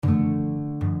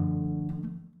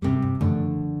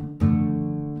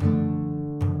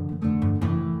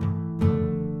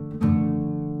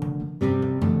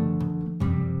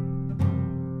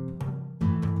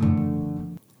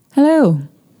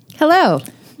Hello.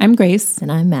 I'm Grace. And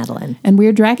I'm Madeline. And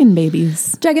we're Dragon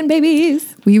Babies. Dragon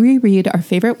Babies. We reread our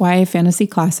favorite YA fantasy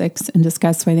classics and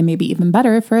discuss why they may be even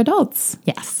better for adults.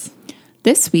 Yes.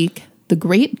 This week, The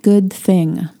Great Good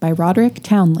Thing by Roderick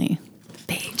Townley.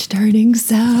 Page turning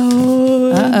sound.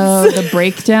 Uh-oh, the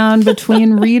breakdown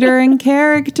between reader and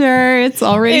character. It's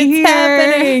already here.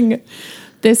 Happening.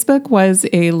 This book was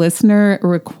a listener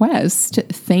request.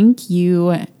 Thank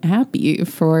you, Abby,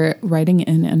 for writing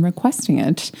in and requesting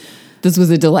it. This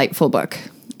was a delightful book.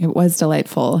 It was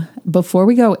delightful. Before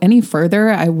we go any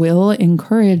further, I will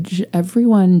encourage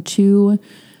everyone to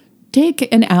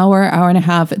take an hour and a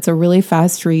half. It's a really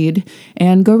fast read,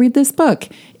 and go read this book.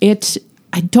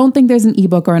 I don't think there's an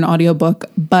ebook or an audiobook,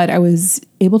 but I was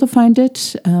able to find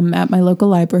it at my local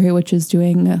library, which is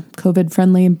doing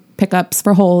COVID-friendly pickups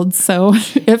for holds. So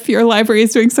if your library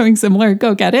is doing something similar,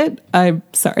 go get it. I'm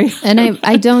sorry. And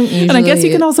I don't usually... And I guess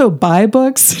you can also buy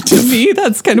books. To me,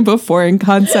 that's kind of a foreign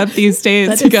concept these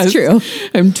days. That is true.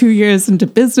 I'm 2 years into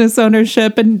business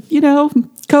ownership and,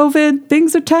 COVID,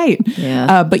 things are tight.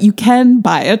 Yeah. But you can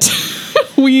buy it.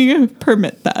 We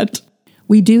permit that.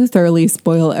 We do thoroughly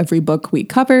spoil every book we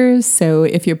cover, so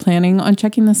if you're planning on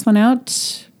checking this one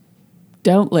out,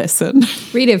 don't listen.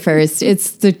 Read it first.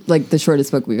 It's the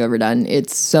shortest book we've ever done.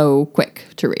 It's so quick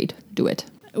to read. Do it.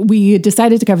 We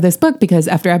decided to cover this book because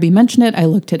after Abby mentioned it, I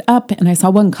looked it up and I saw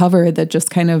one cover that just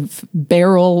kind of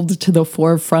barreled to the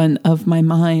forefront of my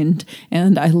mind.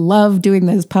 And I love doing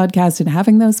this podcast and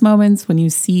having those moments when you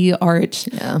see art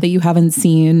that you haven't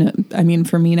seen. I mean,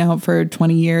 for me now for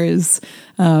 20 years.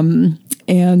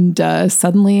 And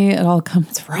suddenly it all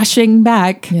comes rushing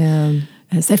back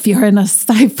as if you're in a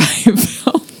sci-fi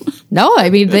film. No, I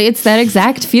mean, it's that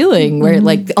exact feeling where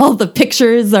like all the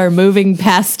pictures are moving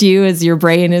past you as your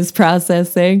brain is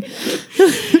processing.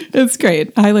 It's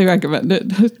great. Highly recommend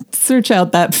it. Search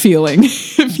out that feeling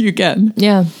if you can.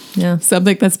 Yeah.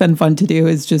 Something that's been fun to do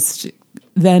is just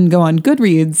then go on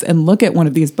Goodreads and look at one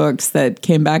of these books that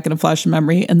came back in a flash of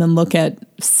memory and then look at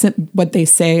what they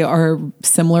say are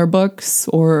similar books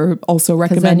or also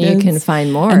recommended. Then you can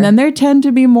find more. And then there tend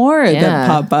to be more that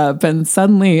pop up and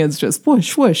suddenly it's just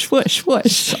whoosh, whoosh, whoosh,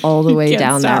 whoosh. All the way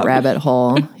down that rabbit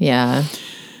hole. Yeah.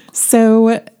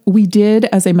 So we did,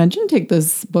 as I mentioned, take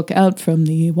this book out from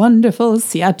the wonderful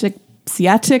Seattle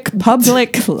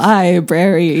Public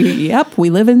Library. Yep, we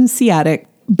live in Seattle.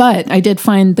 But I did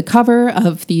find the cover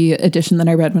of the edition that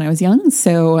I read when I was young.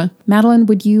 So, Madeline,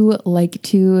 would you like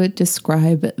to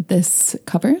describe this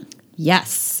cover?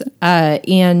 Yes.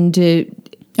 And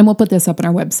we'll put this up on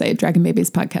our website,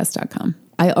 dragonbabiespodcast.com.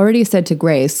 I already said to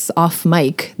Grace off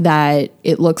mic that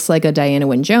it looks like a Diana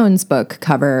Wynne Jones book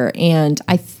cover. And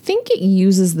I think it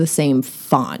uses the same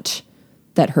font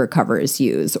that her covers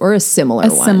use, or a similar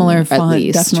font, at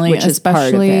least, definitely, which is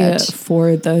especially part of it.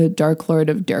 For the Dark Lord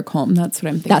of Derkholm. That's what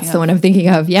I'm thinking. That's the one I'm thinking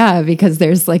of. Yeah, because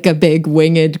there's like a big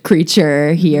winged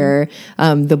creature here,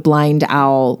 the blind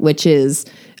owl, which is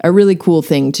a really cool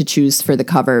thing to choose for the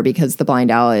cover because the blind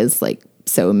owl is like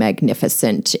so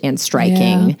magnificent and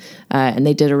striking. And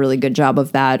they did a really good job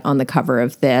of that on the cover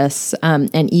of this,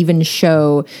 and even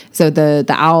show. So the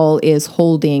owl is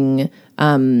holding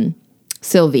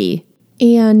Sylvie.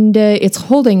 And it's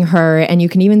holding her, and you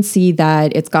can even see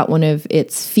that it's got one of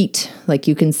its feet. Like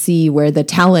you can see where the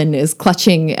talon is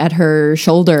clutching at her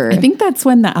shoulder. I think that's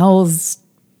when the owl's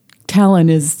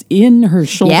talon is in her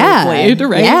shoulder blade,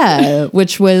 right? Yeah,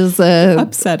 which was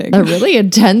upsetting. A really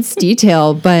intense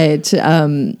detail, but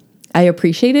I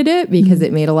appreciated it because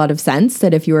it made a lot of sense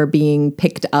that if you were being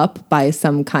picked up by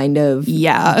some kind of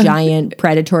giant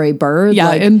predatory bird.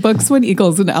 Yeah, in books when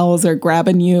eagles and owls are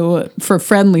grabbing you for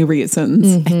friendly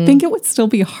reasons, I think it would still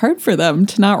be hard for them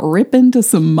to not rip into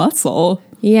some muscle.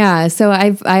 Yeah, so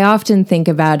I often think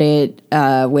about it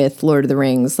with Lord of the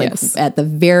Rings, like at the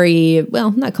very,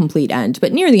 well, not complete end,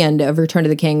 but near the end of Return of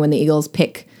the King when the eagles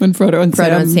pick... When Frodo and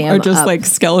Sam are just like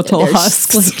skeletal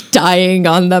husks. Just, like dying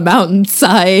on the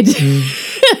mountainside.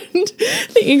 And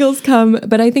the eagles come,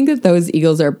 but I think that those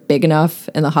eagles are big enough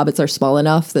and the hobbits are small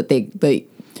enough that they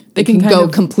can go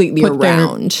completely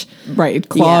around.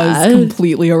 Claws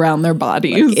completely around their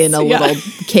bodies. Like in a little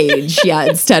cage,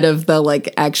 instead of the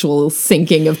like actual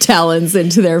sinking of talons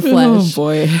into their flesh. Oh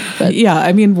boy. But,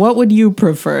 I mean, what would you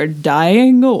prefer,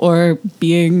 dying or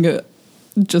being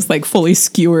just like fully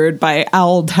skewered by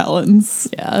owl talons?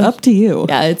 Up to you.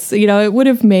 Yeah, it's, it would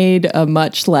have made a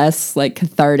much less like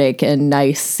cathartic and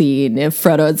nice scene if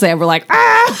Frodo and Sam were like,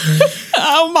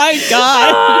 oh my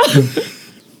God.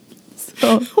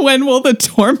 When will the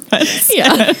torments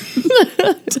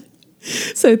end?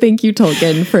 So thank you,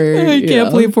 Tolkien, for... I can't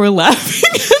believe we're laughing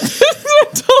at this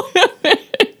mental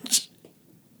image.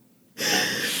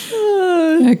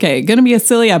 Okay, gonna be a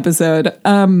silly episode.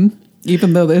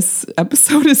 Even though this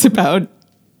episode is about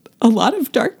a lot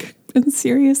of dark and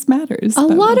serious matters. A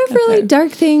lot of really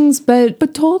dark things,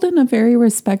 but told in a very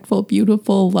respectful,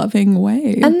 beautiful, loving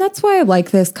way. and that's why I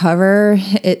like this cover.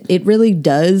 It really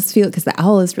does feel, because the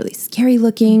owl is really scary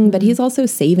looking, but he's also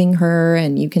saving her,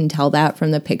 and you can tell that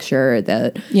from the picture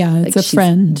that it's a she's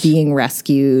friend being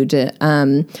rescued.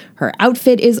 Her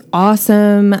outfit is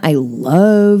awesome. I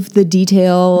love the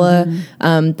detail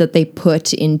that they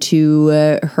put into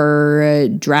her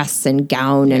dress and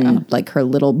gown, and like her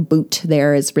little boot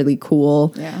there is really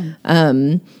cool. Yeah.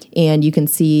 And you can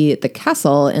see the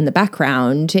castle in the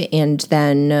background, and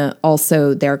then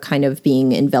also they're kind of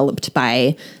being enveloped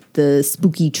by the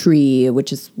spooky tree,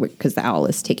 which is because the owl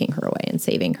is taking her away and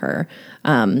saving her.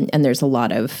 And there's a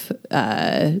lot of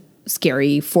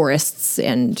scary forests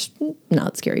and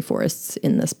not scary forests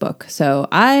in this book. So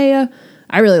I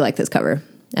really like this cover.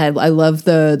 I love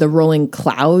the rolling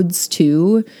clouds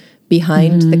too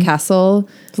behind the castle.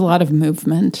 There's a lot of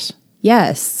movement.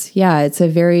 Yes. Yeah. It's a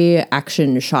very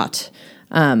action shot.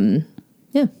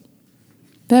 Yeah.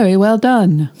 Very well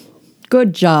done.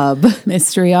 Good job.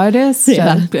 Mystery artist.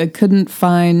 Yeah. I couldn't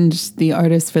find the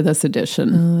artist for this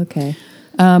edition. Oh, okay.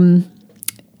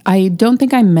 I don't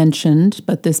think I mentioned,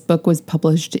 but this book was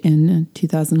published in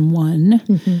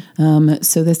 2001.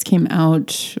 So this came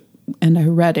out, and I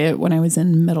read it when I was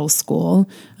in middle school.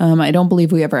 I don't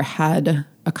believe we ever had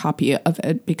a copy of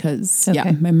it because,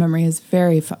 my memory is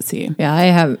very fuzzy.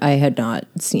 Yeah, I had not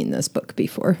seen this book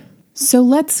before. So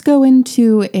let's go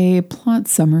into a plot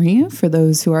summary for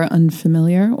those who are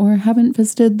unfamiliar or haven't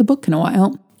visited the book in a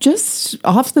while. Just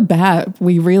off the bat,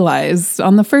 we realized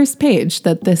on the first page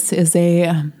that this is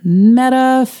a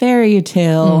meta fairy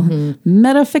tale,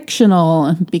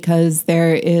 meta-fictional, because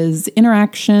there is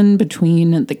interaction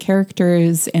between the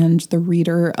characters and the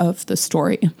reader of the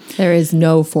story. There is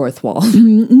no fourth wall.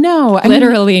 No.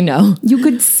 Literally no. You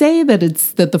could say that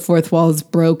that the fourth wall is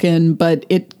broken, but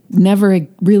it never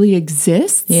really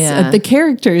exists. Yeah. The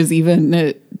characters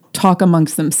even talk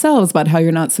amongst themselves about how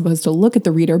you're not supposed to look at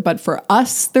the reader, but for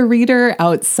us, the reader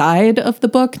outside of the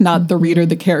book, not the reader,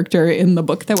 the character in the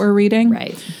book that we're reading.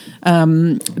 Right.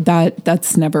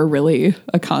 That's never really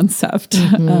a concept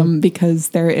because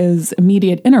there is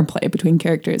immediate interplay between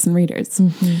characters and readers.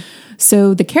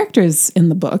 So the characters in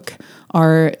the book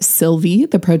are Sylvie,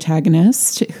 the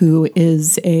protagonist, who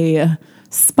is a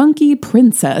spunky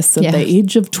princess at the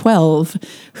age of 12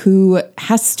 who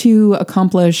has to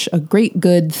accomplish a great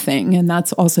good thing. And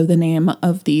that's also the name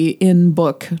of the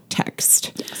in-book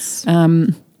text. Yes.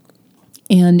 And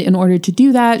in order to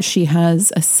do that, she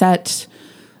has a set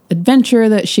adventure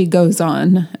that she goes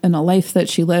on and a life that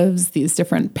she lives, these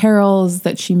different perils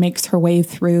that she makes her way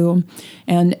through.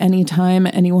 And anytime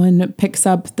anyone picks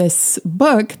up this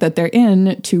book that they're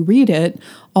in to read it,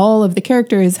 all of the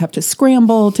characters have to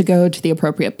scramble to go to the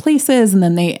appropriate places, and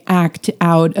then they act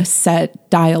out a set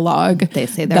dialogue. They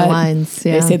say their lines.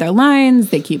 Yeah. They say their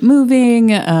lines, they keep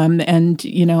moving, and,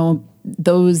 you know,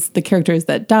 the characters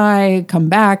that die come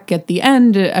back at the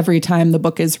end every time the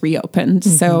book is reopened.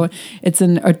 So it's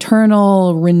an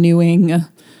eternal renewing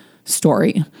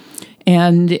story.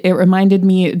 And it reminded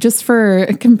me, just for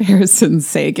comparison's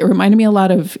sake, it reminded me a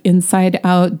lot of Inside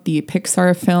Out, the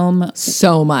Pixar film.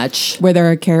 So much. Where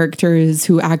there are characters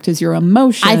who act as your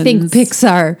emotions. I think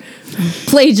Pixar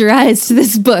plagiarized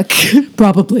this book.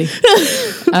 Probably.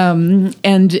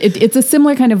 And it's a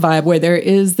similar kind of vibe where there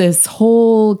is this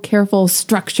whole careful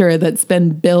structure that's been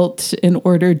built in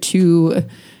order to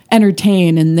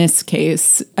entertain in this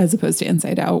case, as opposed to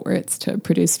Inside Out, where it's to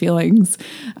produce feelings.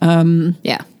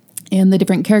 Yeah. And the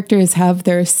different characters have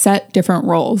their set different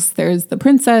roles. There's the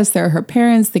princess, there are her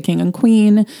parents, the king and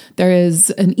queen. There is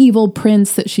an evil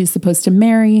prince that she's supposed to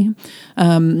marry,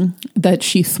 that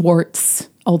she thwarts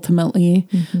ultimately.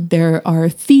 There are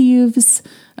thieves,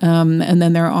 and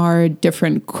then there are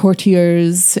different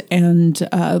courtiers and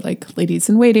like ladies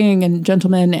in waiting and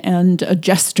gentlemen and a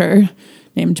jester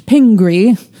named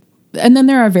Pingree. And then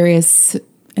there are various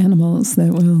animals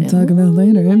that we'll talk about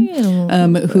later,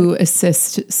 who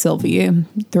assist Sylvie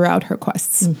throughout her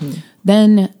quests.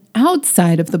 Then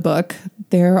outside of the book,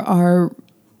 there are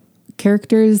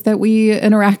characters that we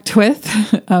interact with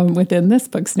within this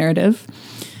book's narrative.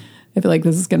 I feel like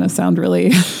this is going to sound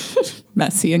really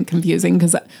messy and confusing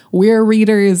because we're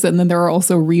readers, and then there are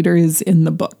also readers in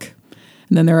the book.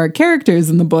 And then there are characters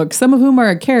in the book, some of whom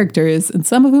are characters and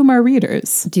some of whom are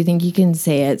readers. Do you think you can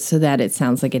say it so that it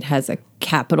sounds like it has a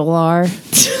capital R?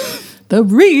 The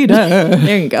reader.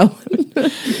 There you go.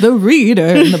 The reader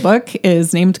in the book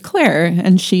is named Claire,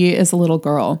 and she is a little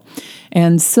girl.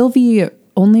 And Sylvie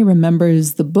only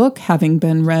remembers the book having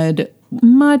been read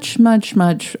much, much,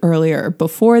 much earlier,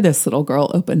 before this little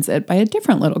girl opens it, by a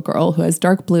different little girl who has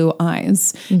dark blue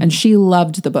eyes. And she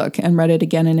loved the book and read it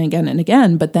again and again and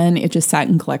again, but then it just sat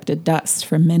and collected dust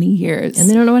for many years. And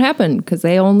they don't know what happened because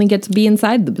they only get to be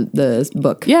inside the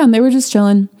book. Yeah, and they were just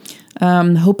chilling,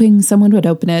 hoping someone would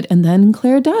open it. And then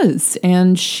Claire does.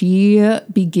 And she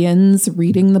begins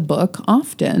reading the book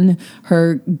often.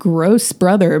 Her gross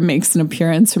brother makes an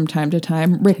appearance from time to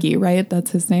time. Ricky, right?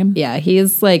 That's his name? Yeah,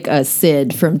 he's like a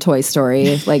Sid from Toy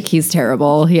Story. Like, he's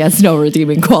terrible. He has no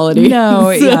redeeming quality. No,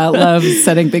 yeah, loves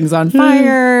setting things on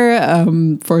fire,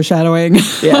 foreshadowing.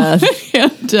 Yeah.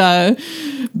 And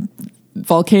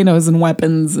volcanoes and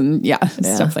weapons and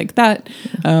stuff like that.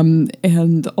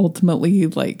 And ultimately,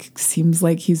 like, seems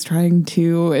like he's trying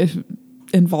to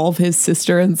involve his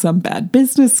sister in some bad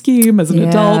business scheme as an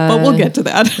adult, but we'll get to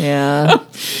that. Yeah.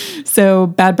 So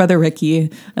bad brother Ricky.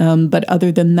 But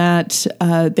other than that,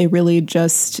 they really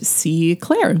just see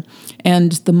Claire.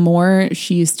 And the more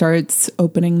she starts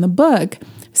opening the book,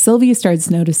 Sylvie starts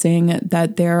noticing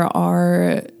that there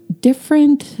are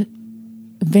different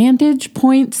vantage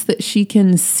points that she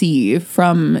can see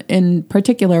from, in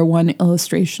particular, one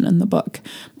illustration in the book,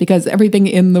 because everything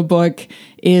in the book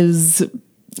is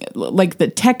like, the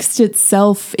text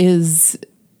itself is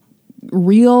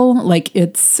real, like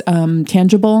it's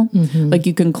tangible. Like,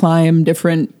 you can climb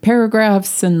different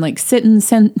paragraphs and like sit in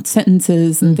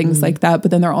sentences and things like that, but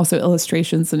then there are also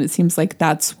illustrations, and it seems like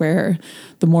that's where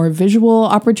the more visual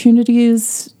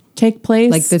opportunities take place.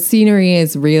 Like, the scenery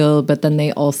is real, but then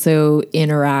they also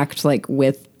interact like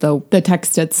with the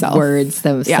text itself, words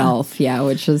themselves. Yeah,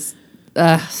 which is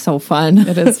so fun.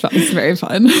 It is fun. It's very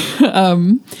fun.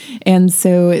 And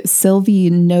so Sylvie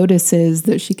notices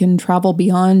that she can travel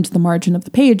beyond the margin of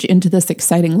the page into this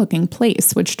exciting looking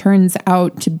place, which turns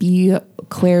out to be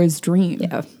Claire's dream.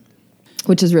 Yeah,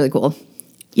 which is really cool.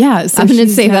 Yeah, so I'm going to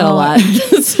say that a lot.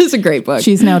 This is a great book.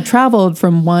 She's now traveled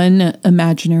from one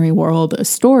imaginary world, a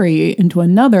story, into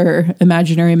another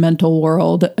imaginary mental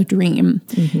world, a dream.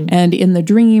 And in the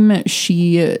dream,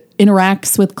 she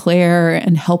interacts with Claire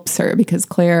and helps her because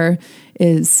Claire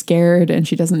is scared and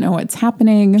she doesn't know what's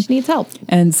happening. She needs help.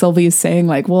 And Sylvie is saying,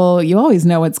 like, well, you always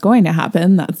know what's going to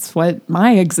happen. That's what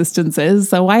my existence is.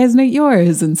 So why isn't it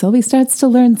yours? And Sylvie starts to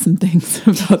learn some things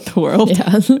about the world.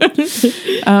 Yeah.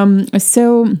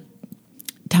 So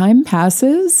time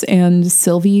passes and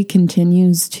Sylvie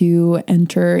continues to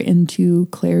enter into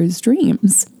Claire's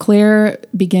dreams. Claire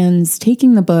begins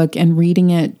taking the book and reading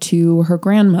it to her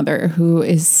grandmother, who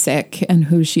is sick and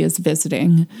who she is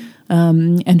visiting,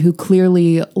 and who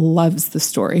clearly loves the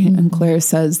story. And Claire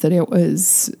says that it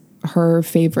was her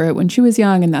favorite when she was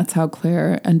young, and that's how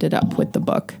Claire ended up with the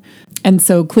book. And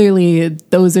so clearly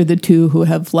those are the two who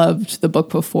have loved the book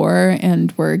before,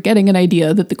 and we're getting an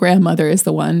idea that the grandmother is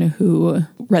the one who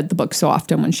read the book so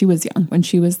often when she was young, when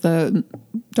she was the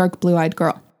dark blue-eyed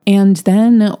girl. And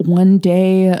then one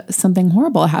day something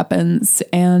horrible happens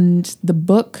and the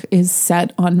book is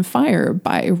set on fire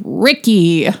by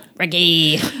Ricky.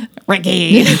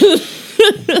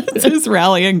 It's his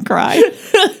rallying cry.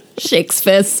 Shakes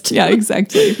fist. Yeah,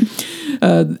 exactly.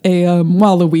 A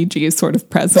Waluigi sort of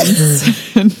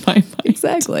presence in my mind.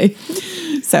 Exactly.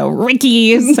 So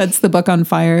Ricky sets the book on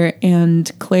fire,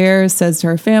 and Claire says to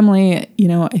her family, you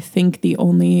know, I think the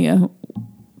only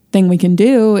thing we can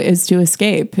do is to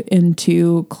escape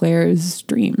into Claire's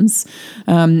dreams,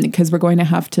 because we're going to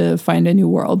have to find a new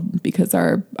world because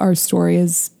our story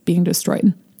is being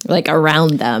destroyed. Like,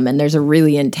 around them, and there's a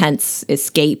really intense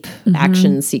escape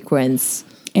action sequence.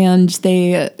 And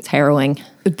it's harrowing.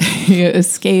 They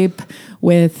escape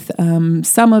with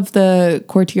some of the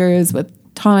courtiers, with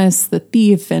Thomas the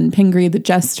thief and Pingree the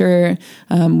jester,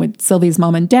 with Sylvie's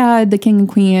mom and dad, the king and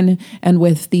queen, and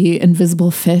with the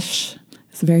invisible fish.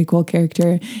 It's a very cool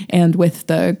character, and with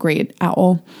the great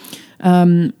owl.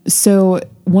 So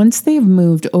once they've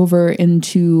moved over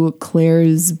into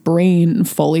Claire's brain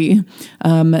fully,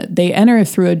 they enter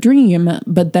through a dream,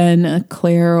 but then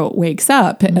Claire wakes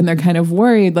up and they're kind of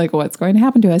worried, like, what's going to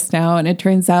happen to us now? And it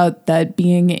turns out that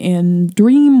being in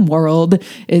dream world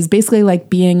is basically like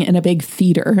being in a big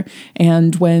theater.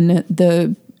 And when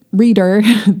the reader,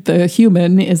 the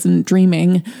human, isn't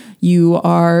dreaming, you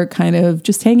are kind of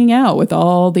just hanging out with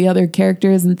all the other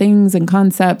characters and things and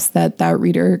concepts that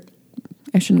reader,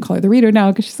 I shouldn't call her the reader now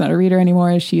because she's not a reader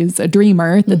anymore. She's a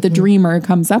dreamer that the dreamer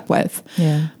comes up with.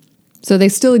 Yeah. So they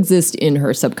still exist in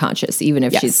her subconscious, even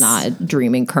if she's not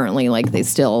dreaming currently, like they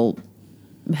still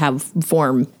have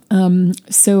form.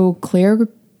 So Claire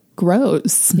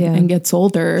grows Yeah. and gets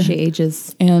older. She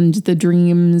ages. And the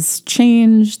dreams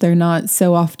change. They're not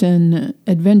so often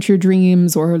adventure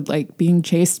dreams or like being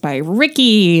chased by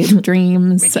Ricky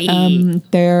dreams. Ricky.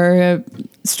 They're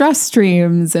stress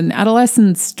dreams and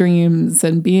adolescence dreams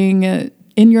and being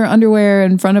in your underwear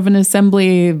in front of an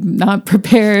assembly, not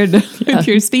prepared with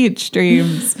your speech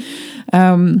dreams.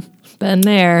 Been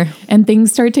there. And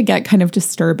things start to get kind of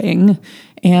disturbing.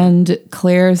 And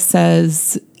Claire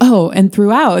says, oh, and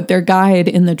throughout, their guide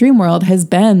in the dream world has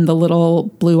been the little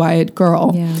blue-eyed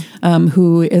girl,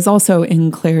 who is also in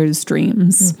Claire's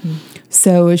dreams. Mm-hmm.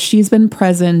 So she's been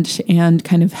present and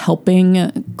kind of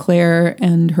helping Claire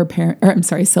and her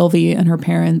Sylvie and her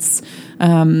parents,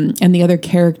 and the other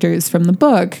characters from the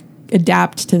book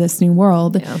adapt to this new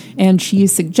world. Yeah. And she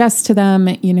suggests to them,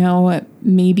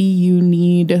 maybe you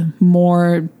need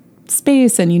more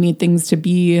space and you need things to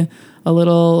be a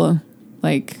little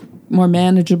like more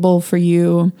manageable for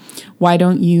you. Why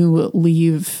don't you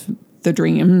leave the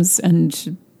dreams?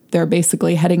 And they're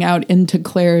basically heading out into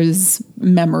Claire's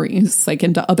memories, like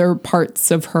into other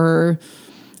parts of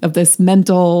this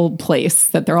mental place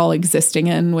that they're all existing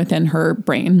in within her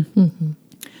brain. Mm-hmm.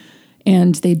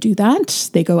 And they do that.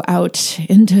 They go out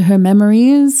into her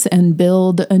memories and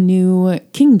build a new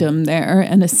kingdom there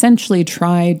and essentially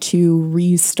try to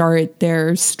restart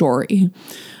their story.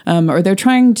 Or they're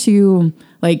trying to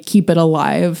like keep it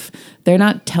alive. They're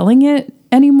not telling it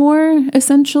anymore,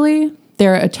 essentially.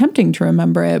 They're attempting to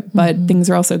remember it, but things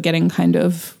are also getting kind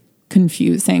of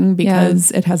confusing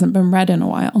because it hasn't been read in a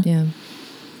while. Yeah.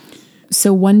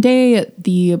 So one day,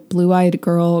 the blue-eyed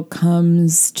girl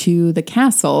comes to the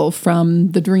castle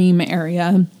from the dream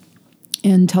area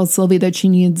and tells Sylvie that she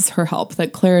needs her help,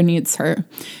 that Claire needs her.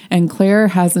 And Claire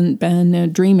hasn't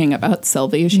been dreaming about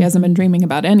Sylvie. She hasn't been dreaming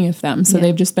about any of them. So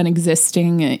they've just been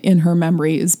existing in her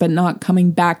memories, but not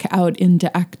coming back out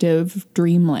into active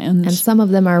dreamland. And some of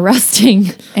them are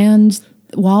resting. And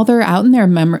while they're out in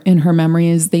in her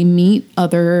memories, they meet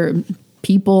other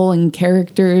people and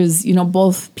characters,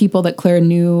 both people that Claire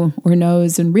knew or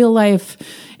knows in real life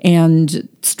and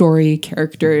story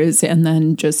characters, and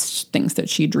then just things that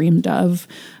she dreamed of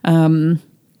and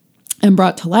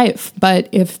brought to life. But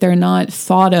if they're not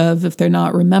thought of, if they're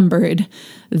not remembered,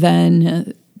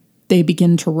 then they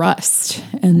begin to rust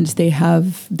and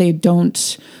they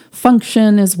don't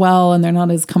function as well and they're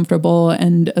not as comfortable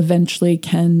and eventually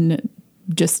can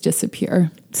just disappear.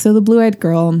 So the blue-eyed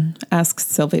girl asks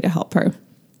Sylvie to help her.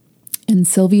 And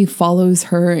Sylvie follows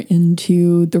her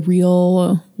into the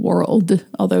real world,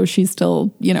 although she's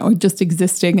still, just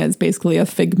existing as basically a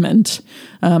figment.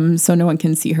 So no one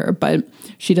can see her, but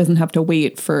she doesn't have to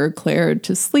wait for Claire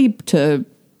to sleep to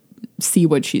see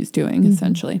what she's doing,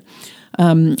 essentially.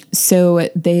 So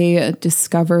they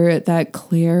discover that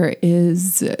Claire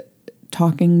is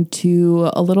talking to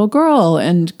a little girl,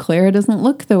 and Claire doesn't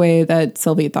look the way that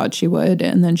Sylvie thought she would.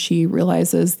 And then she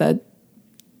realizes that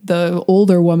the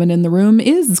older woman in the room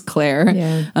is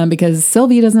Claire, because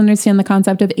Sylvie doesn't understand the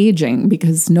concept of aging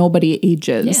because nobody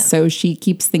ages. Yeah. So she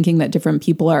keeps thinking that different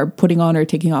people are putting on or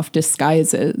taking off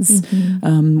disguises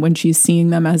when she's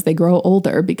seeing them as they grow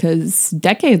older, because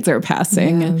decades are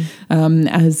passing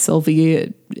as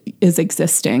Sylvie is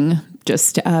existing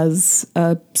just as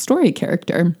a story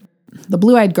character. The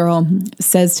blue-eyed girl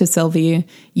says to Sylvie,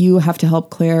 you have to help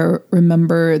Claire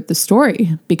remember the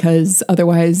story because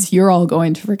otherwise you're all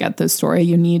going to forget the story.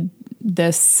 You need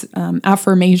this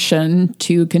affirmation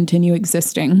to continue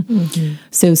existing. Mm-hmm.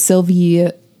 So Sylvie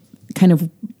kind of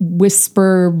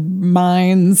whisper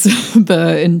minds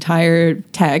the entire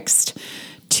text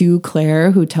to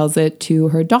Claire, who tells it to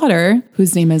her daughter,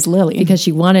 whose name is Lily. Because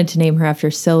she wanted to name her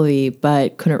after Sylvie,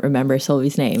 but couldn't remember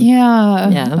Sylvie's name.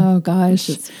 Yeah. Oh, gosh.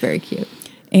 It's very cute.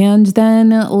 And then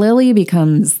Lily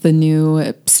becomes the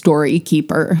new story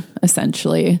keeper,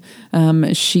 essentially.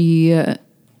 She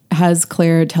has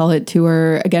Claire tell it to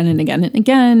her again and again and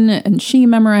again, and she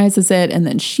memorizes it, and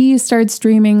then she starts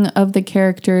dreaming of the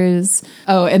characters.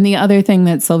 Oh, and the other thing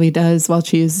that Sylvie does while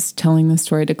she's telling the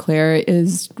story to Claire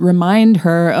is remind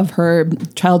her of her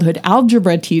childhood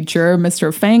algebra teacher,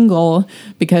 Mr. Fangle,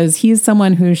 because he's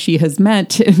someone who she has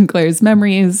met in Claire's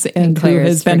memories and who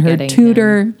has been her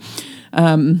tutor.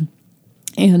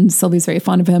 And Sylvie's very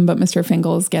fond of him, but Mr.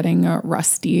 Fangle is getting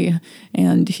rusty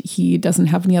and he doesn't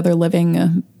have any other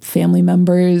living family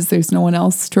members. There's no one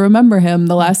else to remember him.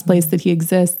 The last place that he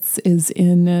exists is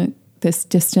in this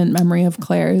distant memory of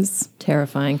Claire's.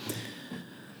 Terrifying.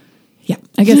 Yeah.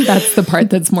 I guess that's the part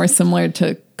that's more similar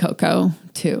to Coco,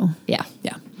 too. Yeah.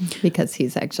 Yeah. Because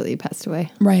he's actually passed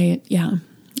away. Right. Yeah.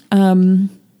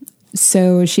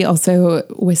 So she also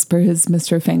whispers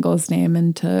Mr. Fangle's name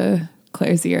into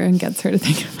Claire's ear and gets her to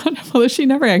think about him, although she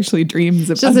never actually dreams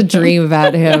about him. Just a dream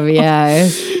about him, yeah.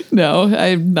 No,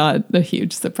 I'm not a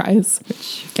huge surprise.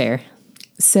 Fair.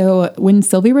 So when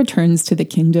Sylvie returns to the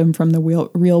kingdom from the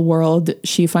real world,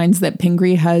 she finds that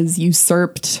Pingree has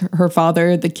usurped her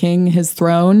father, the king, his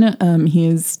throne. He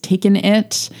has taken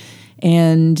it,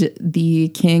 and the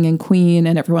king and queen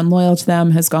and everyone loyal to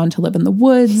them has gone to live in the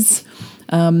woods.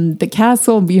 The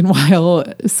castle, meanwhile,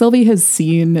 Sylvie has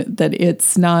seen that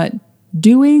it's not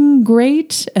doing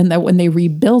great, and that when they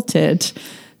rebuilt it,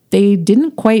 they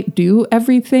didn't quite do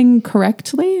everything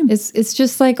correctly. It's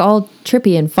just like all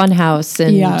trippy and funhouse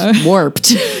and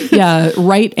warped. Yeah,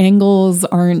 right angles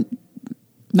aren't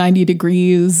 90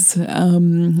 degrees.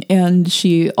 And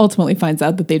she ultimately finds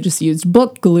out that they just used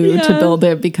book glue to build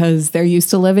it because they're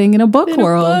used to living in a book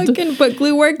world. And book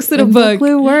glue works in a book. book.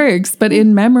 Glue works, but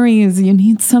in memories, you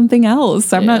need something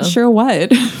else. I'm not sure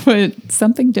what, but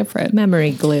something different.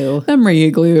 Memory glue. Memory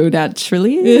glue,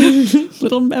 naturally.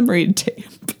 Little memory tape.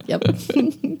 Yep.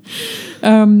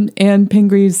 And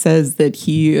Pingree says that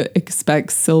he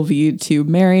expects Sylvie to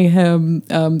marry him.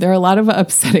 There are a lot of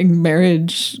upsetting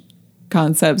marriage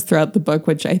concepts throughout the book,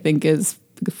 which I think is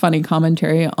funny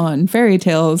commentary on fairy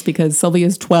tales, because Sylvie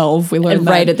is 12. We learned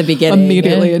right that at the beginning.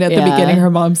 immediately. And at the beginning, her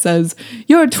mom says,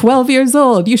 "You're 12 years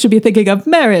old. You should be thinking of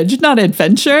marriage, not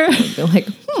adventure." You're like,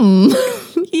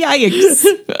 Yikes.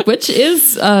 which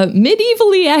is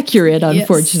medievally accurate,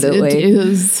 unfortunately. Yes, it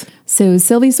is. So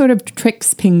Sylvie sort of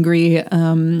tricks Pingree,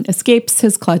 escapes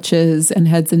his clutches, and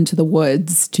heads into the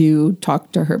woods to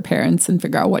talk to her parents and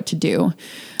figure out what to do.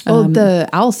 Well, the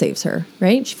owl saves her,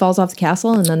 right? She falls off the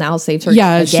castle, and then the owl saves her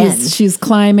Yeah, again. she's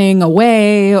climbing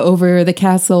away over the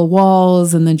castle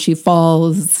walls, and then she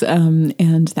falls, and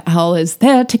the owl is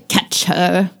there to catch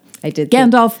her. I did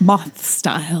Gandalf moth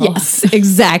style. Yes,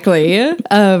 exactly.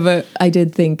 I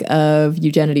did think of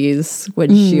Eugenides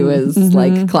when she was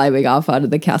like climbing off onto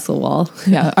the castle wall.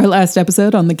 Yeah, our last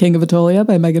episode on The King of Atolia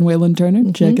by Megan Whalen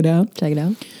Turner. Check it out. Check it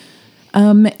out.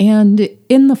 And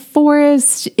in the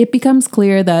forest, it becomes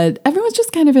clear that everyone's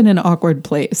just kind of in an awkward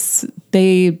place.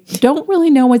 They don't really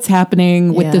know what's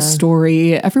happening with the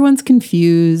story. Everyone's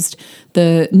confused.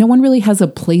 No one really has a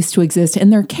place to exist.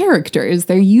 And their characters,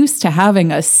 they're used to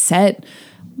having a set,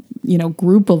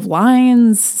 group of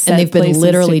lines. And they've been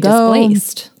literally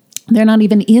displaced. They're not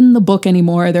even in the book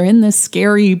anymore. They're in this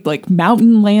scary,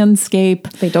 mountain landscape.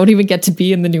 They don't even get to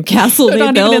be in the new castle They're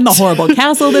not built. even in the horrible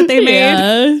castle that they made.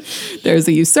 Yeah. There's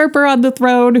a usurper on the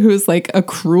throne who's like a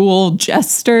cruel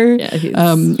jester,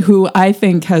 who I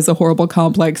think has a horrible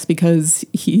complex because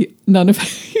he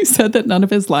said that none of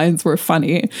his lines were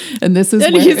funny, and this is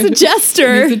he's a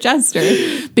jester. He's a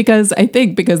jester because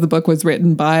the book was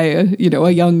written by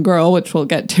a young girl, which we'll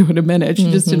get to in a minute. She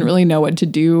just didn't really know what to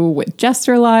do with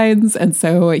jester lines. And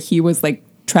so he was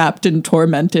trapped and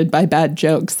tormented by bad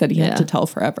jokes that he had to tell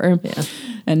forever. Yeah.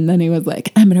 And then he was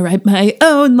like, I'm going to write my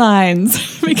own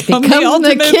lines. Become the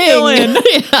ultimate villain.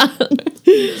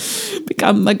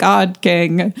 Become the God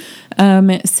King.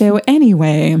 So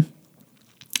anyway,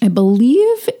 I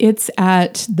believe it's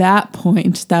at that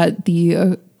point that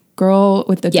the girl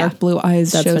with the dark blue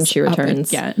eyes that's shows when she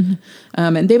returns up again.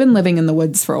 And they've been living in the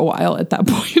woods for a while at that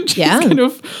point. She's kind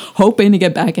of hoping to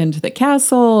get back into the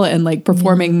castle and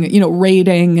performing,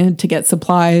 raiding to get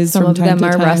supplies. Some of them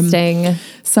are rusting.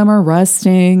 Some are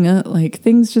rusting.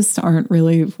 Things just aren't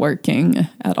really working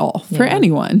at all for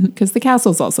anyone, because the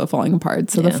castle's also falling apart.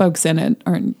 So the folks in it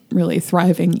aren't really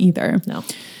thriving either. No.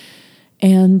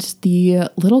 And the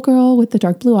little girl with the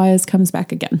dark blue eyes comes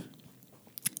back again.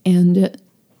 And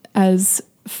as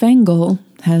Fangle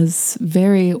has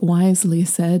very wisely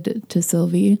said to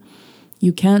Sylvie,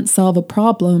 you can't solve a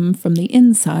problem from the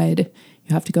inside.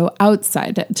 You have to go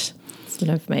outside it. It's one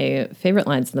of my favorite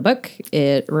lines in the book.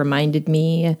 It reminded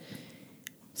me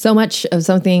so much of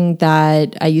something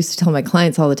that I used to tell my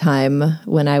clients all the time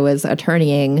when I was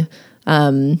attorneying.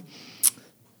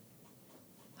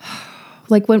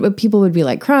 When people would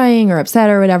be crying or upset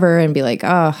or whatever and be like,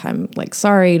 oh, I'm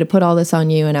sorry to put all this on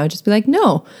you. And I would just be like,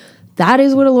 no, that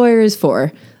is what a lawyer is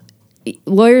for.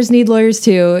 Lawyers need lawyers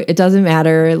too. It doesn't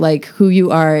matter who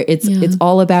you are. It's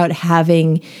all about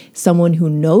having someone who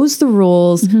knows the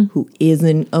rules, who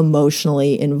isn't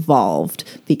emotionally involved,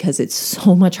 because it's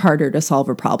so much harder to solve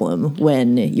a problem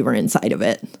when you are inside of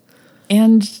it.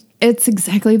 And it's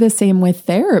exactly the same with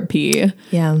therapy.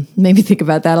 Yeah, made me think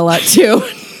about that a lot too.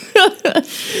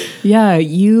 Yeah,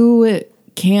 you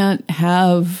can't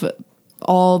have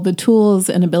all the tools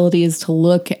and abilities to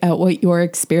look at what you're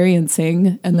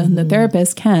experiencing, and then the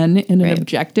therapist can in an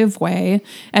objective way.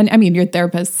 And I mean, your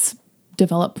therapist's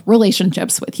develop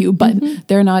relationships with you, but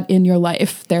they're not in your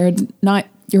life. They're not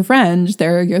your friend.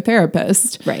 They're your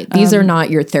therapist. Right. These are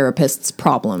not your therapist's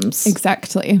problems.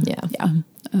 Exactly. Yeah.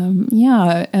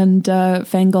 Yeah. And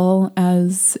Fangle,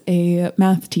 as a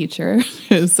math teacher,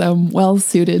 is well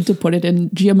suited to put it in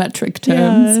geometric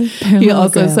terms. He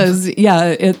also says,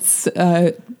 it's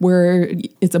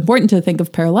important to think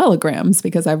of parallelograms,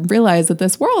 because I realize that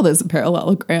this world is a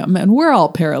parallelogram and we're all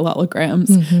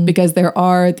parallelograms, because there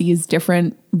are these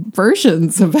different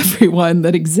versions of everyone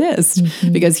that exist,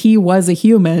 because he was a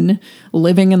human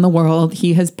living in the world.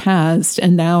 He has passed,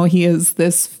 and now he is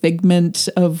this figment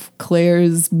of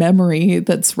Claire's memory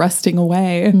that's rusting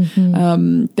away.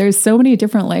 There's so many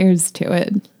different layers to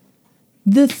it.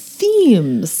 The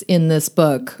themes in this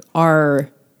book are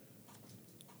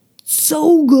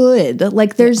so good.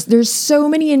 Like there's so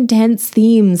many intense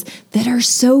themes that are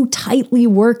so tightly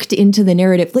worked into the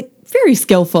narrative. Like very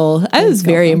skillful. I was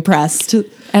very impressed.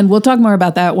 And we'll talk more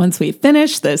about that once we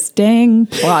finish this dang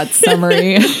plot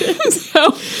summary. So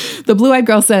the blue-eyed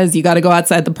girl says, you got to go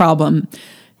outside the problem.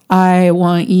 I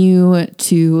want you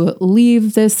to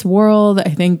leave this world. I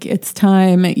think it's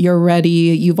time. You're ready.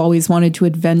 You've always wanted to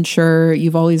adventure.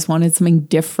 You've always wanted something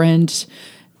different.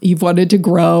 You've wanted to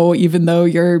grow, even though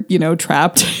you're,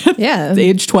 trapped at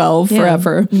age 12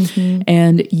 forever.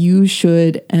 And you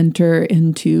should enter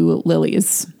into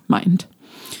Lily's mind.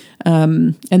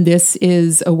 And this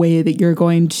is a way that you're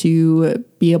going to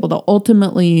be able to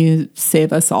ultimately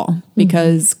save us all,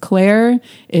 because Claire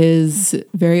is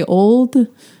very old.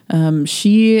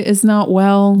 She is not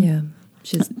well. Yeah.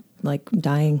 She's like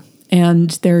dying.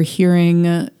 And they're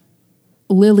hearing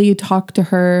Lily talk to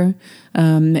her.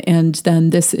 And then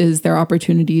this is their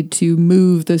opportunity to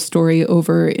move the story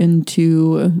over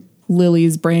into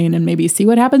Lily's brain and maybe see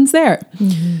what happens there.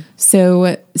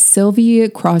 So Sylvie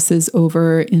crosses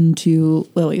over into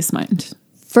Lily's mind.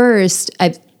 First,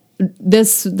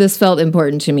 this felt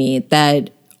important to me that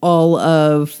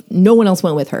no one else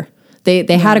went with her. They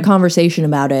had a conversation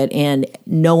about it, and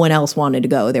no one else wanted to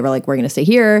go. They were like, we're going to stay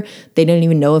here. They didn't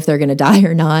even know if they're going to die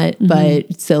or not.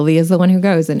 But Sylvie is the one who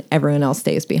goes, and everyone else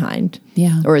stays behind.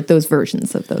 Yeah. Or those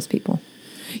versions of those people.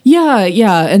 Yeah.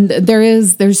 And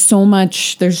there's so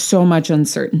much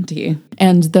uncertainty.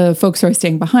 And the folks who are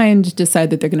staying behind decide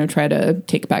that they're going to try to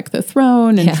take back the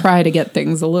throne and try to get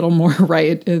things a little more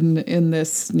right in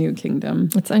this new kingdom.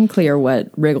 It's unclear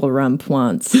what Wriggle-Rump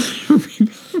wants.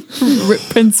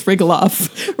 Prince Wriggleoff.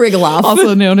 Wriggleoff.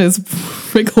 Also known as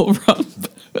Wriggle-Rump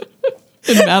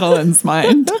in Madeline's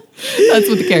mind. That's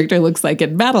what the character looks like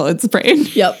in Madeline's brain.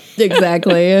 Yep,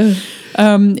 exactly.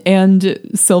 And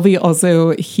Sylvie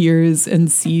also hears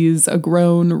and sees a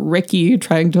grown Ricky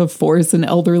trying to force an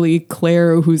elderly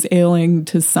Claire who's ailing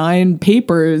to sign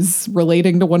papers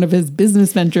relating to one of his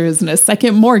business ventures and a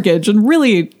second mortgage, and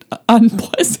really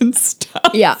unpleasant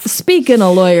stuff. Yeah, speaking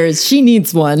of lawyers, she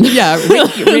needs one. Yeah,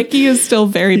 Ricky is still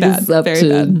very bad. He's up very to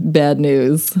bad. Bad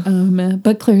news.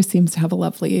 But Claire seems to have a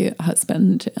lovely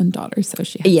husband and daughter, so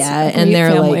she has a and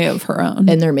they're family of her own.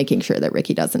 And they're making sure that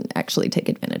Ricky doesn't actually take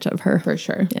advantage of her. For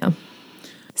sure. Yeah.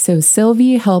 So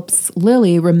Sylvie helps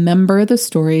Lily remember the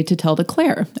story to tell to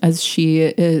Claire as she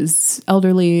is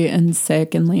elderly and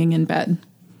sick and laying in bed.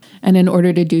 And in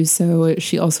order to do so,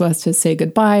 she also has to say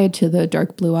goodbye to the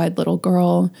dark blue-eyed little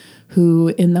girl who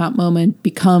in that moment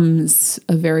becomes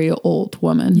a very old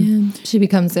woman. Yeah. She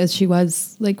becomes, as she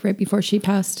was like right before she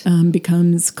passed.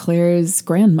 Becomes Claire's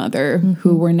grandmother,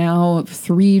 who we're now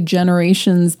 3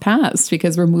 generations past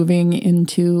because we're moving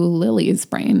into Lily's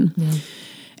brain. Yeah.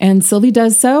 And Sylvie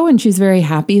does so, and she's very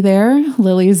happy there.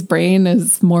 Lily's brain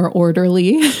is more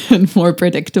orderly and more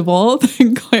predictable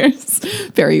than Claire's.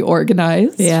 Very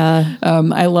organized. Yeah.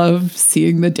 I love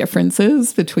seeing the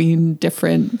differences between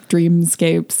different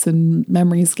dreamscapes and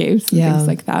memoryscapes and things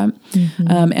like that.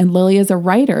 And Lily is a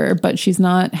writer, but she's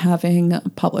not having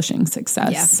publishing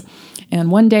success. Yeah. And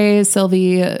one day,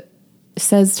 Sylvie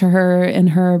says to her in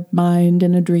her mind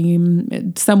in a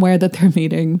dream somewhere that they're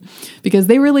meeting, because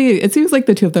it seems like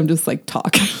the two of them just like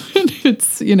talk.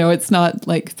 It's not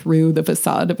like through the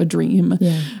facade of a dream.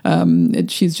 Yeah.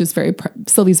 She's just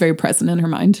Sylvie's very present in her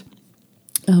mind.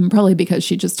 Probably because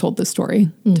she just told the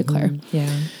story to Claire. Yeah.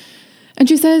 And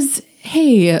she says,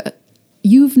 hey,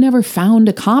 you've never found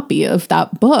a copy of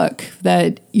that book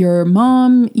that your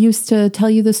mom used to tell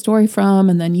you the story from,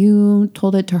 and then you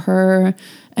told it to her.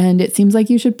 And it seems like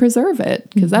you should preserve it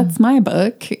because that's my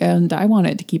book and I want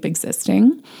it to keep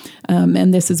existing.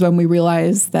 And this is when we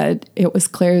realize that it was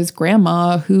Claire's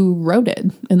grandma who wrote it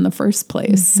in the first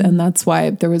place. And that's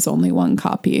why there was only one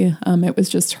copy. It was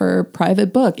just her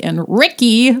private book. And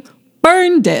Ricky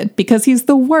burned it because he's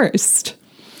the worst.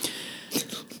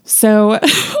 So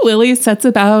Lily sets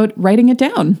about writing it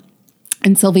down.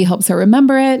 And Sylvie helps her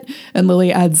remember it. And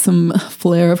Lily adds some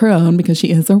flair of her own because she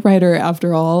is a writer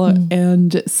after all.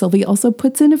 And Sylvie also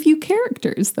puts in a few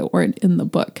characters that weren't in the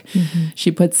book.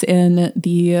 She puts in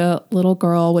the little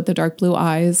girl with the dark blue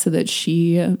eyes so that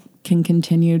she can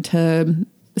continue to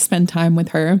spend time with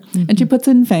her. And she puts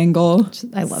in Fangle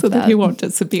I love so that he won't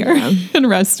disappear and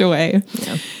rest away.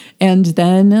 Yeah. And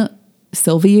then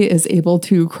Sylvie is able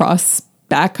to cross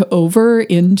back over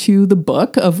into the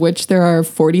book, of which there are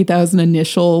 40,000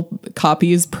 initial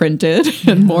copies printed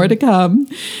and more to come.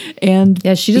 And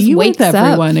Yeah, she just be wakes with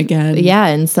everyone up again. Yeah,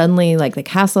 and suddenly, like, the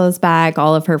castle is back.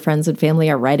 All of her friends and family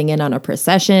are riding in on a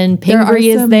procession. There are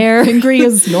Pingree is some- there. Pingree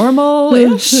is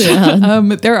normal-ish. Yeah.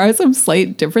 There are some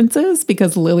slight differences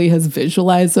because Lily has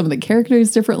visualized some of the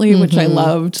characters differently, which I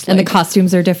loved. And Like, the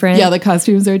costumes are different. yeah, the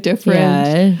costumes are different.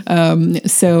 Yeah.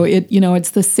 So it's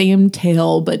the same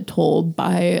tale but told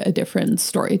by a different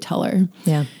storyteller.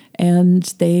 Yeah. And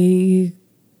they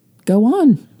go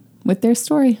on with their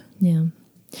story. Yeah.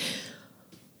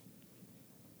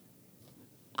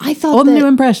 I thought All that new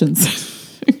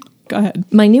impressions. Go ahead.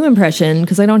 my new impression,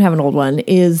 because I don't have an old one,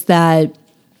 is that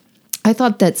I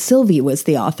thought that Sylvie was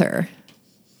the author.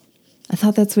 I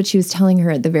thought that's what she was telling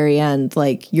her at the very end.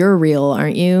 Like, you're real,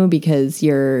 aren't you? Because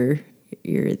you're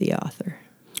the author.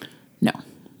 No.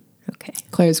 Okay.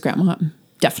 Claire's grandma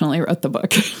definitely wrote the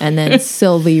book. And then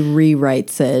Sylvie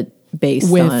rewrites it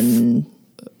based With- on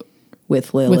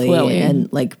with Lily, Lily.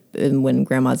 and when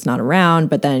Grandma's not around,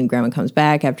 but then Grandma comes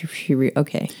back after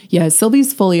okay. Yeah,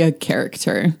 Sylvie's fully a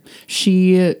character.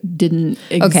 She didn't.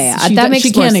 Okay, she that makes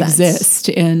she more can't sense. exist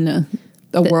in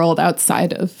a world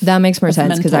outside of That makes more of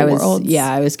sense because mental I worlds.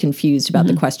 was confused about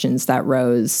the questions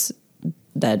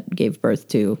that gave birth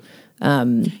to.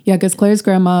 Yeah, because Claire's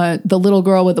grandma, the little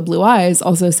girl with the blue eyes,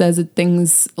 also says that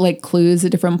things like clues at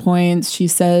different points. She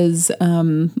says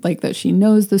like that she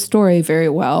knows the story very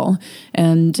well,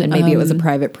 and Maybe it was a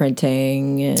private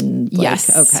printing, and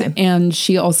yes, okay, And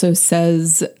she also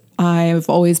says, "I've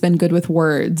always been good with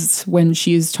words," when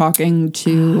she's talking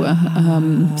to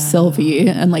Sylvie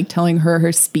and like telling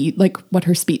her speech, like what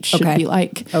her speech should Okay. be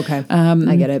like. okay,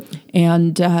 I get it.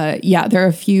 And yeah, there are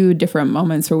a few different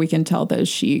moments where we can tell that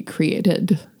she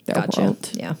created their Gotcha. world.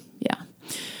 Yeah, Yeah.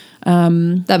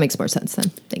 that makes more sense then.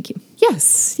 Thank you.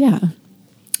 Yes. Yeah.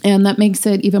 And that makes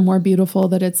it even more beautiful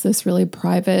that it's this really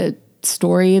private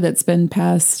story that's been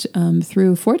passed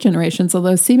through 4 generations,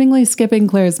 although seemingly skipping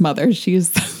Claire's mother. She's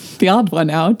the odd one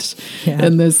out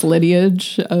in this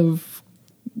lineage of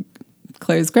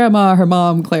Claire's grandma, her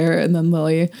mom, Claire, and then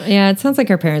Lily. Yeah, it sounds like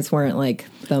her parents weren't like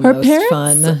the Her most parents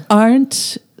fun.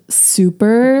 aren't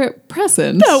super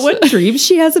present. What dreams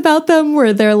she has about them,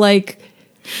 where they're like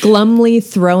glumly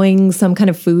throwing some kind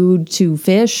of food to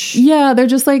fish. Yeah, they're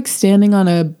just like standing on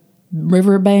a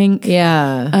riverbank.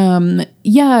 Yeah.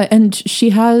 Yeah, and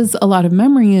she has a lot of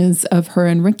memories of her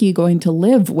and Ricky going to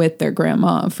live with their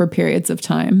grandma for periods of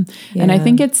time. And I Yeah.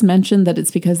 think it's mentioned that it's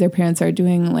because their parents are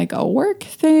doing like a work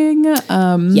thing.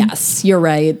 Yes, you're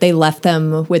right. They left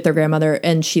them with their grandmother,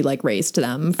 and she like raised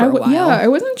them for a while. Yeah, I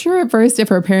wasn't sure at first if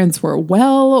her parents were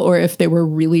well or if they were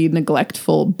really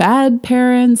neglectful, bad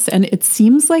parents. And it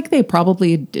seems like they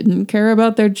probably didn't care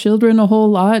about their children a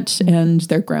whole lot, and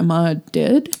their grandma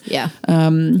did. Yeah.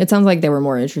 It sounds like they were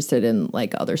more interested in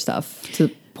like other stuff, to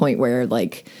the point where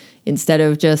like instead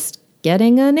of just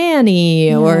getting a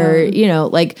nanny or,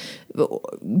 like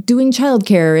doing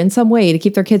childcare in some way to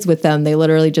keep their kids with them, they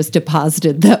literally just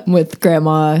deposited them with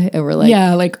grandma and were like,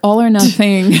 Yeah, like all or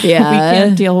nothing. Yeah. We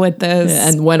can't deal with this.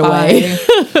 and went away.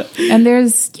 Bye. And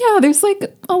there's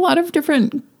like a lot of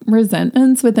different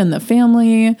resentments within the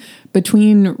family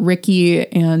between Ricky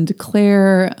and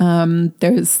Claire.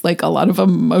 There's like a lot of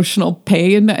emotional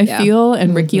pain, I feel.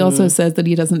 And Ricky also says that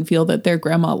he doesn't feel that their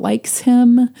grandma likes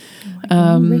him.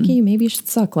 Ricky, maybe you should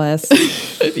suck less.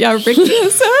 Yeah, Ricky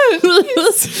is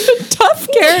a tough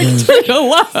character to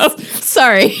love.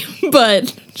 Sorry,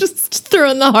 but just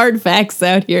throwing the hard facts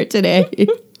out here today.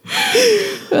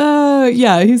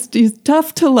 Yeah, he's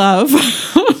tough to love.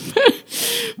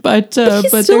 But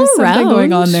he's there's still something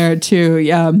going around. on there too.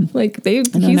 Yeah. Like he's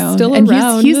I don't know. still and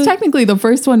around. He's technically the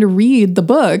first one to read the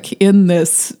book in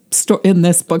this in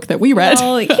this book that we read.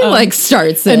 Well, he like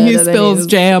starts it and he then spills he's,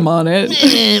 jam on it.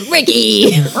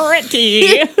 Ricky.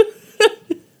 Ricky.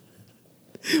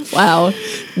 Wow,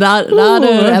 not an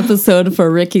episode for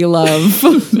Ricky Love.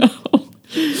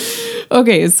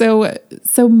 Okay, so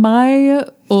my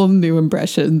old new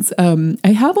impressions. I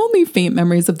have only faint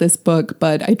memories of this book,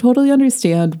 but I totally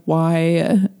understand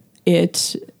why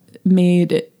it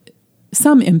made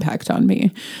some impact on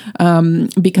me,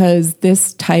 because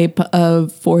this type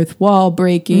of fourth wall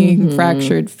breaking,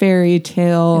 fractured fairy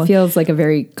tale, It feels like a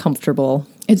very comfortable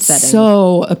it's setting.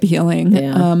 so appealing.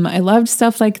 Yeah. I loved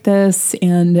stuff like this,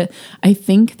 and I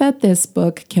think that this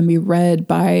book can be read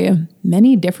by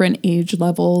many different age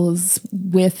levels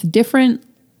with different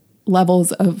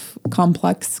levels of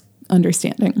complex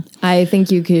understanding. I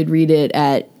think you could read it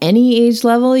at any age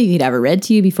level. You could have it read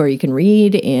to you before you can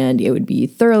read, and it would be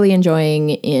thoroughly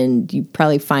enjoying, and you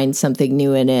probably find something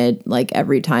new in it like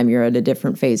every time you're at a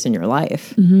different phase in your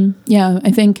life. Yeah,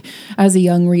 I think as a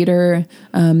young reader,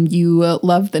 you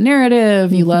love the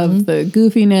narrative, you love the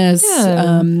goofiness,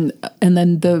 and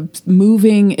then the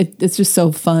moving. It's just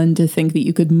so fun to think that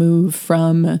you could move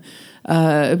from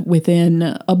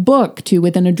within a book to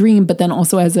within a dream, but then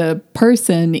also as a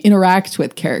person interact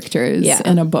with characters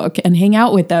in a book and hang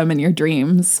out with them in your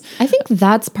dreams. I think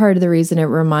that's part of the reason it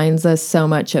reminds us so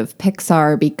much of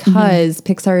Pixar, because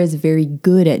Pixar is very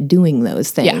good at doing those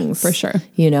things. Yeah, for sure.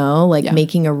 You know, like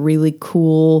making a really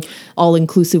cool,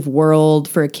 all-inclusive world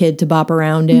for a kid to bop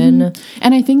around in.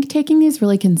 And I think taking these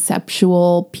really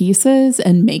conceptual pieces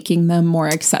and making them more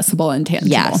accessible and tangible.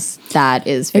 Yes, that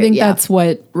is I very, think that's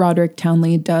what Roderick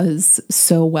Townley does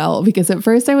so well, because at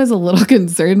first I was a little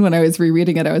concerned when I was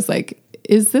rereading it. I was like,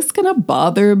 is this going to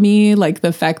bother me? Like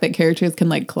the fact that characters can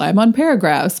like climb on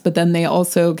paragraphs, but then they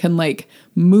also can like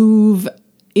move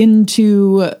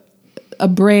into a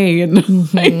brain.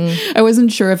 I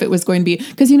wasn't sure if it was going to be,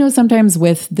 because, you know, sometimes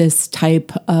with this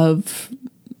type of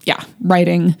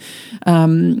writing,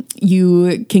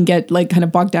 you can get like kind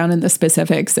of bogged down in the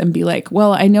specifics and be like,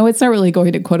 well, I know it's not really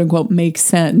going to quote unquote make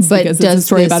sense, but because it's a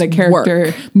story about a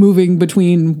character moving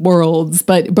between worlds,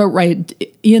 but right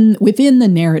within the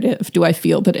narrative, do I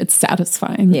feel that it's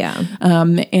satisfying? Yeah.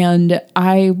 And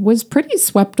I was pretty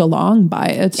swept along by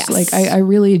it. Yes. Like I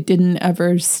really didn't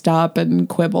ever stop and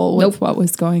quibble with what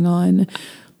was going on.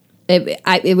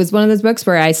 It was one of those books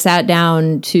where I sat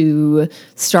down to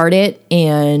start it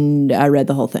and I read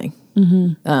the whole thing.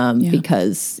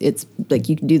 Because it's like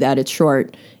you can do that. It's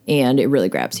short and it really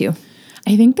grabs you.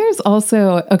 I think there's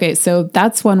also, okay, so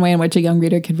that's one way in which a young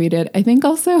reader could read it. I think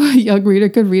also a young reader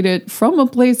could read it from a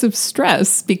place of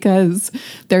stress, because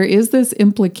there is this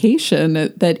implication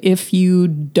that if you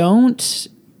don't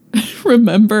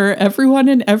remember everyone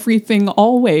and everything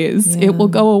always, it will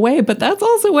go away. But that's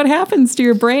also what happens to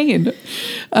your brain.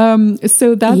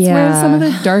 So that's where some of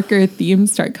the darker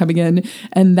themes start coming in.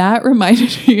 And that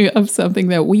reminded me of something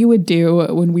that we would do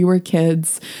when we were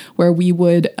kids, where we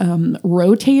would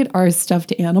rotate our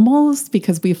stuffed animals,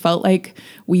 because we felt like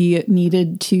we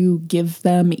needed to give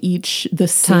them each the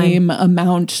same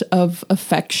amount of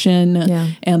affection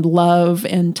and love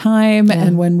and time.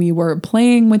 And when we were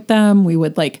playing with them, we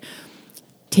would like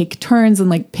take turns and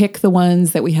like pick the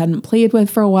ones that we hadn't played with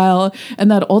for a while.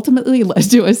 And that ultimately led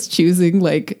to us choosing,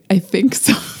 like, I think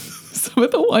some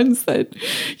of the ones that,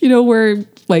 you know, were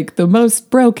like the most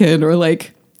broken or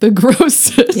like the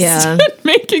grossest. Yeah.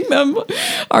 Making them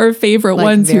our favorite Like,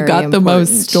 ones who very got the important.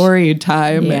 most story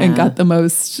time and Yeah. got the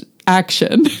most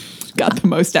action. Got the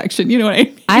most action. You know what I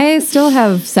mean? I still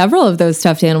have several of those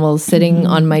stuffed animals sitting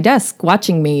on my desk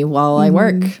watching me while I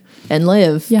work and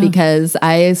live, because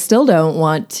I still don't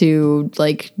want to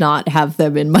like not have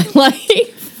them in my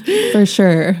life. For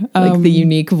sure. Like the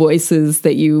unique voices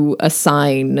that you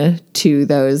assign to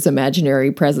those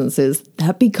imaginary presences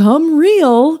that become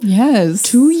real Yes.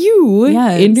 to you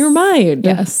in your mind.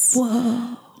 Yes.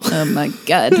 Whoa. Oh my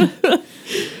God.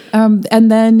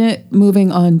 And then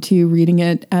moving on to reading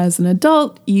it as an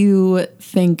adult, you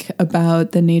think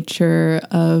about the nature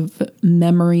of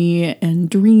memory and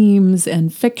dreams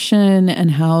and fiction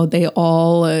and how they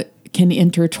all can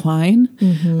intertwine.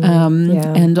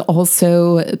 And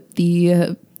also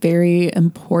the very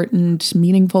important,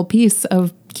 meaningful piece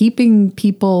of keeping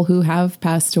people who have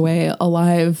passed away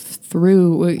alive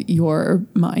through your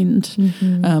mind,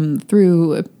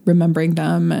 through remembering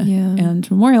them and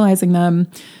memorializing them.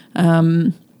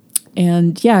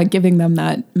 And giving them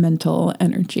that mental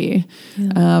energy.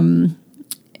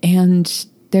 And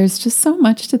there's just so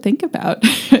much to think about.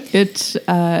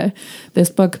 This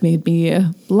book made me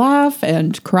laugh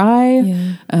and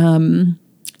cry.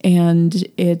 And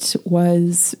it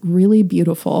was really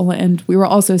beautiful. And we were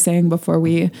also saying before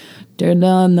we turned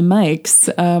on the mics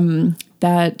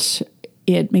that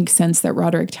it makes sense that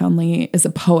Roderick Townley is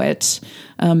a poet,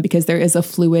 because there is a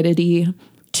fluidity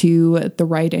to the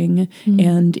writing,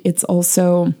 and it's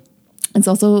also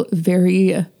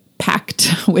very packed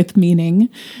with meaning.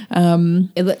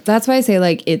 That's why I say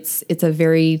like it's a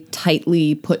very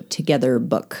tightly put together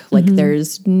book. Like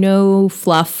there's no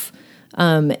fluff.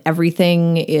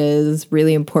 Everything is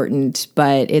really important,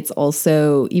 but it's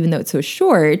also, even though it's so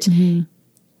short,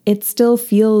 it still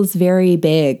feels very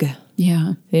big.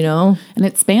 Yeah. You know? And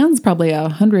it spans probably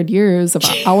 100 years of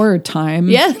our time.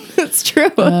 Yeah, that's true.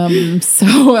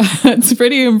 So it's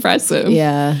pretty impressive.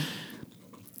 Yeah.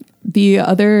 The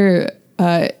other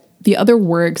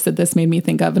works that this made me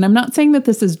think of, and I'm not saying that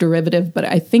this is derivative, but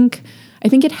I think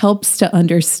it helps to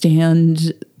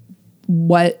understand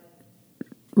what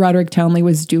Roderick Townley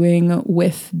was doing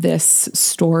with this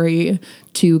story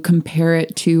to compare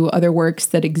it to other works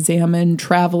that examine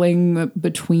traveling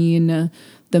between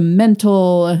the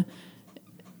mental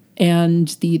and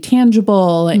the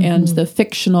tangible and the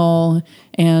fictional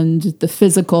and the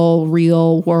physical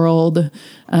real world.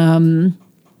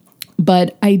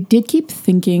 But I did keep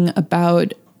thinking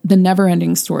about The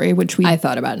Neverending Story, I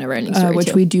thought about Neverending Story, which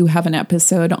too. we do have an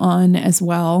episode on as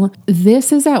well.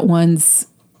 This is at once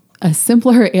a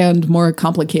simpler and more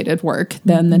complicated work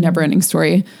than The Neverending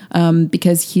Story,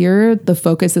 because here the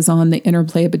focus is on the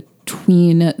interplay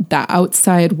between the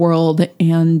outside world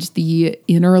and the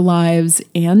inner lives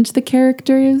and the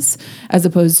characters, as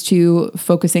opposed to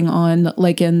focusing on,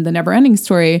 like in The Neverending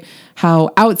Story,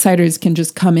 how outsiders can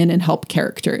just come in and help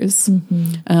characters.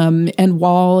 And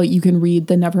while you can read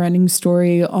The Neverending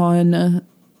Story on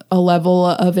a level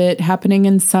of it happening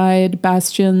inside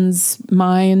Bastian's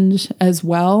mind as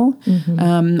well,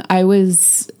 I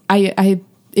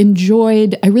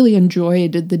really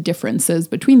enjoyed the differences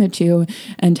between the two,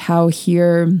 and how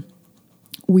here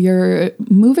we are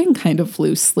moving kind of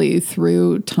loosely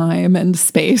through time and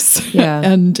space. Yeah.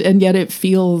 and yet it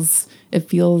feels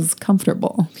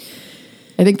comfortable.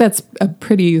 I think that's a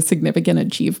pretty significant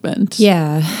achievement.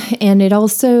 Yeah. And it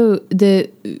also,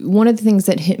 one of the things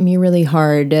that hit me really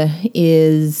hard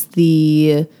is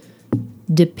the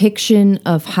depiction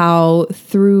of how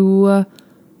through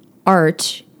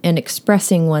art and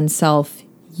expressing oneself,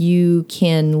 you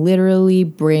can literally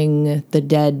bring the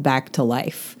dead back to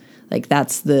life. Like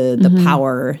that's the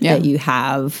power that you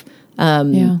have.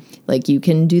 Like you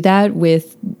can do that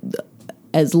with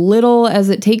as little as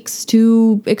it takes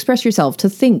to express yourself, to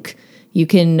think. You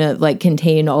can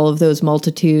contain all of those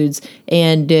multitudes.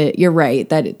 And you're right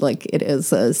that it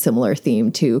is a similar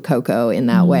theme to Coco in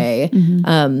that way.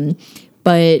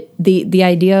 But the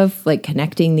idea of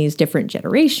connecting these different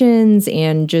generations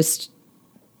and just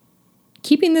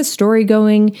keeping this story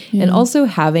going and also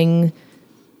having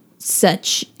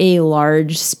such a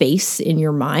large space in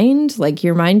your mind. Like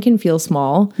your mind can feel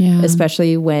small,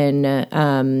 especially when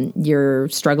you're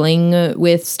struggling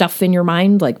with stuff in your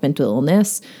mind, like mental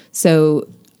illness. So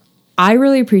I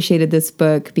really appreciated this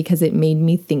book because it made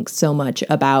me think so much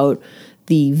about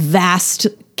the vast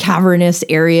cavernous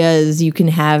areas you can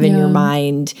have in your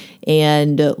mind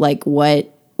and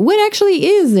what actually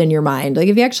is in your mind. Like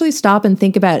if you actually stop and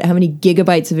think about how many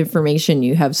gigabytes of information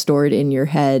you have stored in your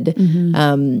head,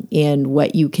 and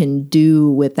what you can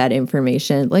do with that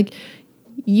information, like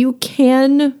you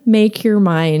can make your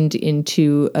mind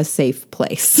into a safe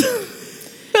place.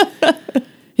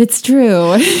 It's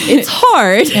true. It's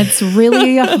hard. It's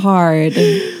really hard,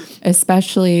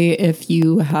 especially if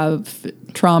you have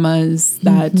traumas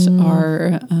that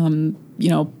are,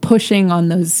 pushing on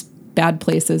those bad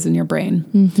places in your brain.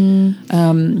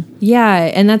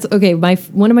 Yeah, and that's okay.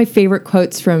 One of my favorite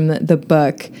quotes from the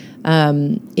book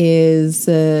is,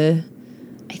 I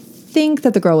think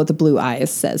that the girl with the blue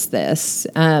eyes says this.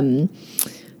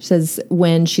 She says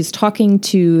when she's talking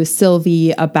to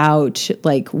Sylvie about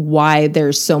why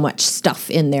there's so much stuff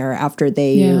in there after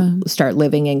they start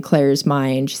living in Claire's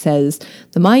mind, she says,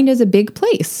 "The mind is a big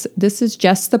place. This is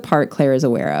just the part Claire is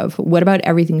aware of. What about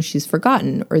everything she's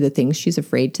forgotten or the things she's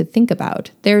afraid to think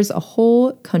about? There's a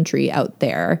whole country out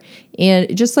there."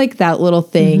 And just that little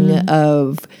thing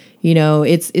of,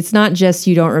 it's not just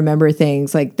you don't remember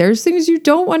things. Like there's things you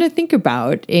don't want to think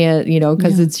about, and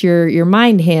because it's your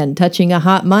mind hand touching a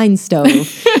hot mine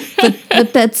stove,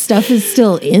 but that stuff is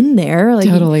still in there. Like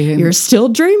totally, you're still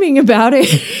dreaming about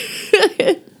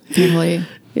it. Totally.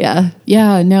 Yeah.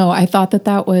 No, I thought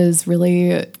that was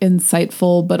really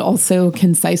insightful, but also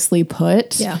concisely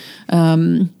put. Yeah.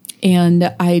 And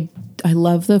I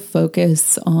love the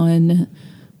focus on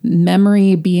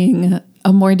memory being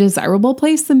a more desirable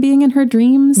place than being in her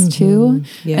dreams too.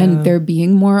 And there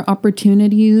being more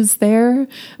opportunities there.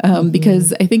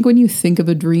 Because I think when you think of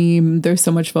a dream, there's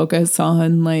so much focus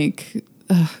on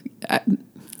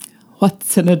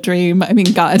what's in a dream? I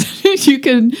mean, God,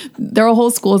 there are whole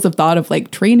schools of thought of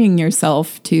like training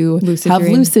yourself to have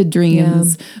lucid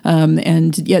dreams,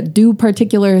 and yet do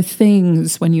particular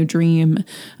things when you dream.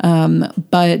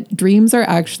 But dreams are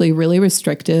actually really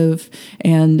restrictive.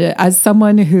 And as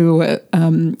someone who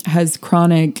has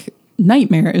chronic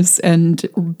nightmares and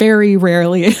very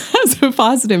rarely has a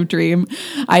positive dream,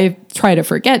 I try to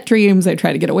forget dreams. I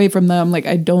try to get away from them. Like,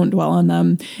 I don't dwell on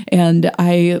them. And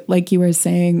I, like you were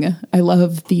saying, I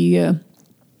love the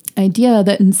idea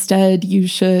that instead you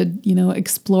should,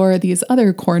 explore these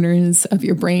other corners of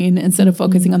your brain instead of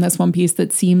focusing on this one piece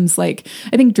that seems like,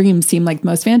 I think dreams seem like the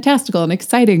most fantastical and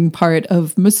exciting part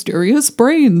of mysterious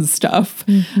brain stuff.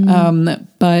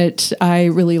 But I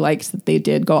really liked that they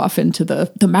did go off into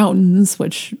the mountains,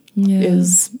 which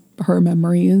is her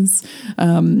memories,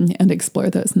 and explore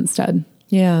those instead.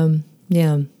 Yeah.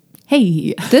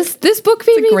 Hey, this book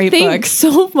made me think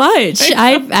so much.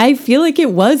 I feel like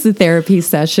it was a therapy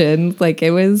session. Like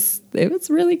it was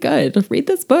really good. Read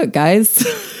this book, guys.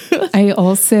 I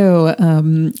also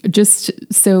a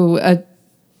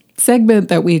segment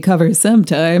that we cover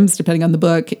sometimes, depending on the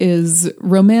book, is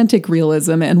romantic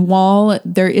realism. And while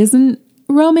there isn't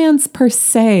romance per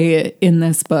se in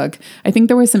this book, I think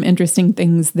there were some interesting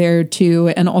things there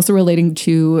too, and also relating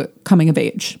to coming of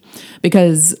age,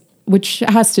 which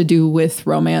has to do with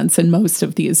romance in most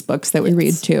of these books that we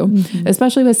read too,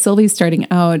 especially with Sylvie starting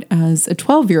out as a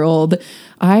 12-year-old.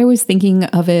 I was thinking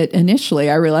of it initially,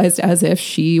 I realized, as if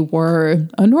she were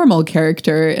a normal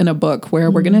character in a book where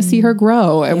we're going to see her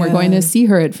grow and we're going to see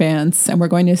her advance and we're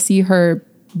going to see her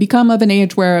become of an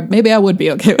age where maybe I would be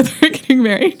okay with her getting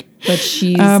married. But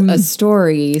she's a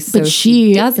story, so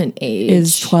she doesn't age.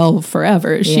 Is 12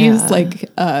 forever. She's like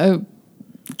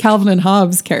Calvin and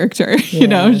Hobbes character,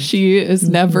 she is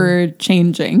never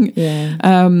changing.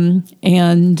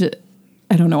 And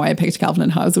I don't know why I picked Calvin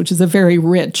and Hobbes, which is a very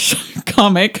rich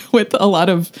comic with a lot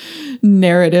of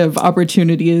narrative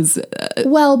opportunities.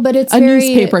 But it's a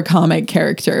newspaper comic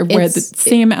character where the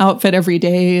same outfit every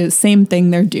day, same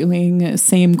thing they're doing,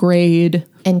 same grade.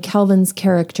 And Calvin's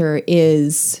character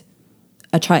is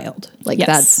a child. Like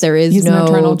there is He's no an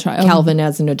eternal child. Calvin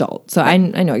as an adult. So I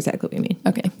know exactly what you mean.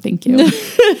 Okay, thank you.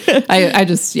 I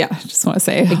just want to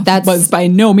say that was by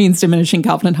no means diminishing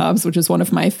Calvin and Hobbes, which is one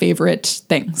of my favorite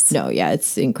things. No,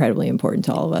 it's incredibly important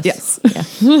to all of us. Yes. Yeah.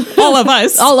 All of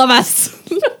us. All of us.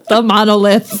 The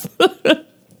monolith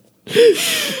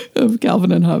of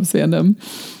Calvin and Hobbes fandom.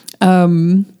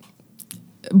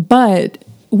 But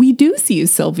we do see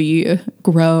Sylvie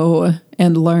grow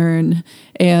and learn,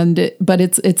 but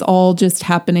it's all just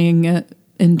happening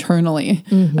internally.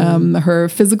 Her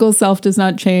physical self does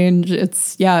not change.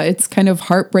 It's kind of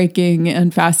heartbreaking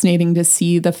and fascinating to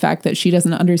see the fact that she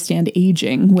doesn't understand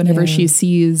aging whenever she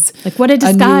sees like what a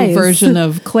disguise. New version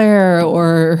of Claire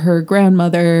or her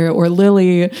grandmother or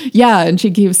Lily. Yeah, and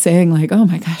she keeps saying like, "Oh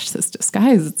my gosh, this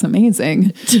disguise, it's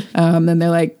amazing." And they're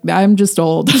like, "I'm just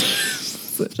old."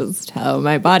 Just how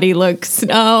my body looks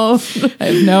now. I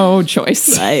have no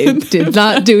choice. I did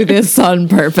not do this on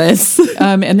purpose.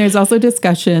 And there's also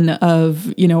discussion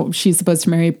of, she's supposed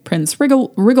to marry Prince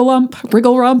Wrigglelump.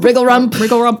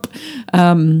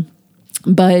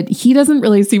 But he doesn't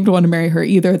really seem to want to marry her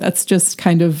either. That's just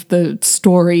kind of the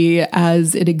story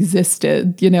as it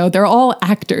existed. They're all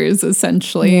actors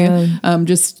essentially,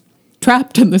 just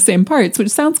trapped in the same parts, which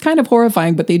sounds kind of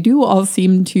horrifying, but they do all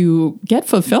seem to get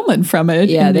fulfillment from it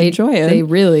and they enjoy it. They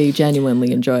really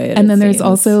genuinely enjoy it. And then there's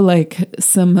also like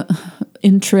some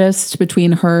interest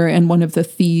between her and one of the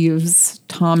thieves,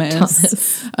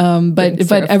 Thomas.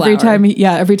 But every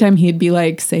time he'd be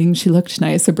like saying she looked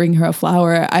nice or bring her a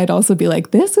flower, I'd also be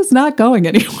like, this is not going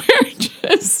anywhere.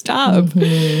 Just stop.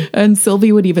 And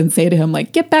Sylvie would even say to him,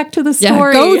 like, get back to the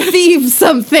story. Go thieve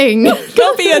something.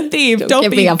 Go be a thief. Don't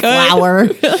give be me a flower.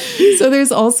 So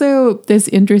there's also this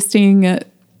interesting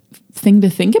thing to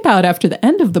think about after the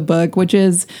end of the book, which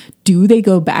is, do they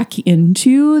go back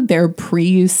into their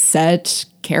preset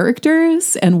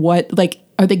characters and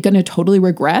are they going to totally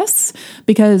regress?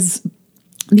 Because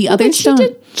the others she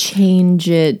did change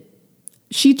it.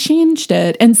 She changed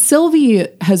it, and Sylvie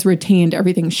has retained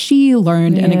everything she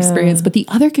learned and experienced, but the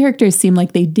other characters seem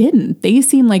like they didn't. They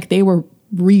seem like they were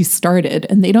restarted,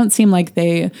 and they don't seem like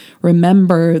they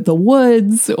remember the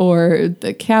woods or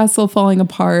the castle falling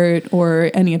apart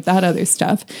or any of that other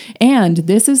stuff. And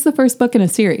this is the first book in a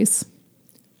series.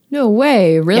 No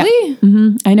way, really?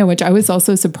 Yeah. I know, which I was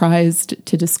also surprised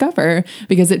to discover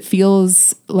because it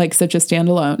feels like such a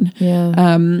standalone.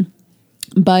 Yeah.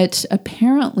 But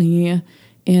apparently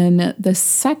in the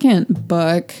second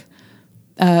book,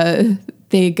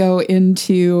 they go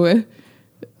into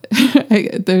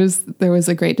there was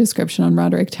a great description on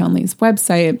Roderick Townley's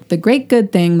website. The Great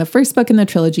Good Thing, the first book in the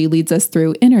trilogy, leads us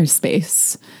through inner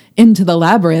space. Into the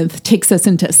Labyrinth takes us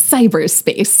into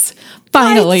cyberspace.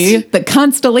 Finally, the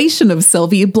constellation of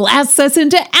Sylvie blasts us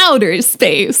into outer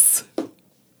space.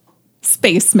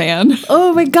 Spaceman.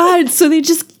 Oh my God. So they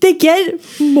get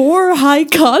more high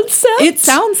concept? It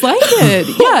sounds like it.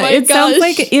 Yeah, it sounds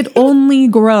like it only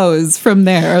grows from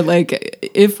there. Like,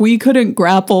 if we couldn't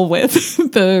grapple with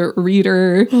the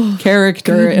reader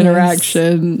character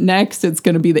interaction, next it's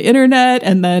going to be the internet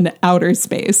and then outer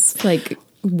space. Like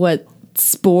what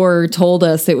Spore told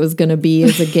us it was going to be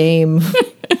as a game.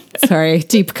 Sorry,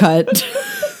 deep cut.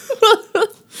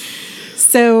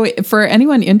 So for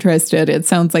anyone interested, it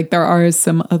sounds like there are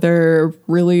some other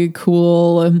really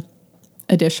cool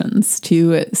additions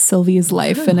to Sylvie's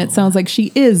life. And it sounds like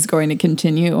she is going to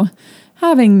continue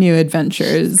having new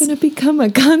adventures. It's going to become a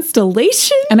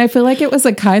constellation. And I feel like it was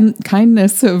a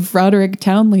kindness of Roderick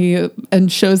Townley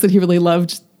and shows that he really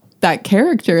loved that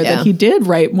character that he did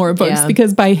write more books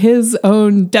because by his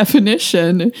own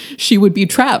definition, she would be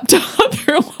trapped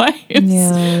otherwise.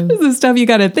 Yeah. This is stuff you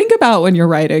got to think about when you're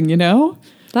writing, you know?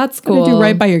 That's cool. What did you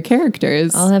write by your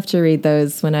characters? I'll have to read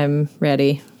those when I'm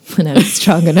ready, when I'm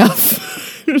strong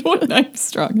enough. When I'm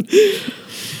strong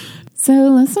enough. So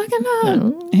let's talk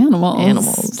about animals.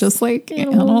 Animals. Just like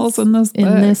animals in this book.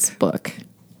 In this book.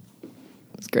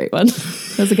 It's a great one.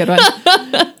 That's a good one.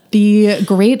 The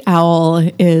great owl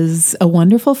is a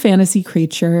wonderful fantasy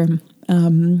creature.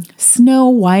 Snow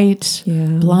white,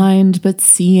 blind but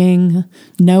seeing,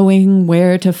 knowing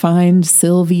where to find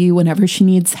Sylvie whenever she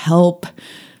needs help,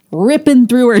 ripping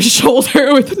through her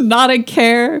shoulder with not a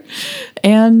care,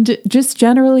 and just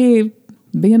generally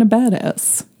being a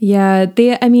badass. Yeah,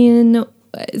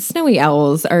 snowy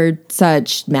owls are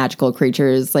such magical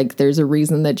creatures. Like, there's a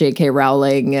reason that J.K.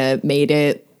 Rowling made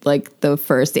it like the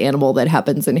first animal that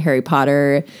happens in Harry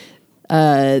Potter.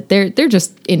 They're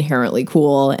just inherently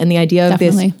cool, and the idea of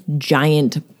this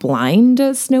giant blind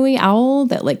snowy owl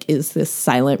that like is this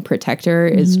silent protector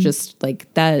is just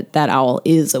like that owl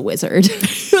is a wizard.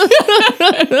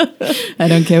 I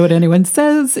don't care what anyone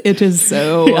says, it is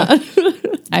so.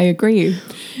 I agree.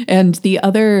 And the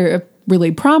other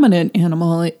really prominent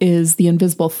animal is the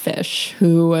invisible fish,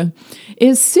 who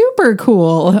is super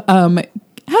cool.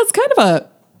 Has kind of a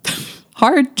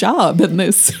hard job in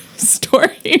this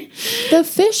story. The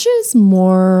fish is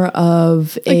more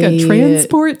of like a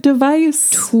transport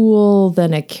device tool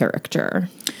than a character.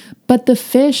 But the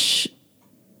fish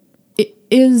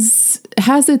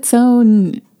has its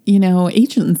own,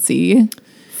 agency.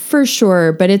 For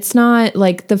sure, but it's not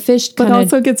like the fish but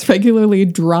also gets regularly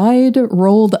dried,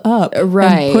 rolled up,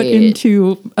 and put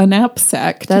into a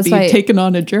knapsack to be taken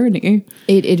on a journey.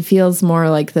 It feels more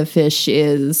like the fish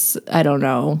is, I don't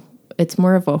know. It's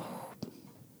more of a,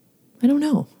 I don't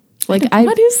know. Like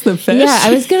what is the fish? Yeah,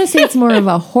 I was going to say it's more of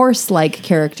a horse-like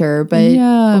character,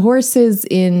 but horses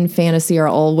in fantasy are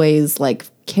always like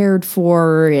cared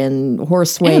for and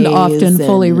horse ways. And often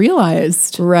fully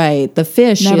realized. Right. The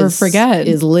fish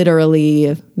is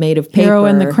literally made of paper. Hero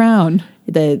in the Crown.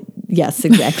 Yes,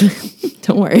 exactly.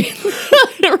 Don't worry.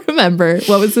 I don't remember.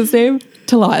 What was his name?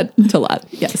 Talat.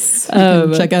 Yes.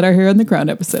 Check out our Hero in the Crown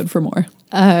episode for more.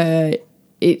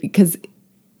 Because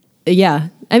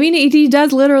he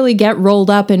does literally get rolled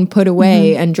up and put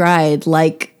away and dried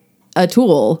like a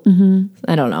tool.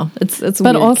 I don't know. It's but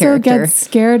weird also character. Gets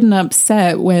scared and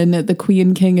upset when the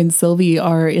Queen, King, and Sylvie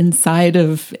are inside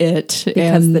of it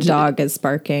because the dog is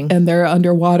barking and they're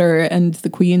underwater, and the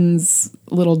Queen's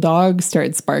little dog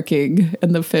starts barking,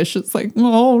 and the fish is like,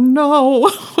 "Oh no,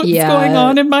 what's going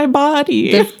on in my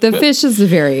body?" The fish is a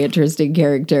very interesting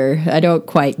character. I don't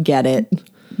quite get it.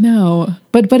 No,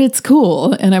 but it's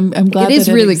cool, and I'm glad it is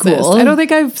really exists. cool. I don't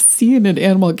think I've seen an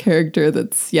animal character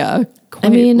that's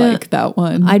quite like that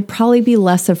one. I'd probably be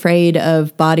less afraid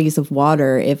of bodies of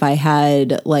water if I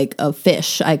had like a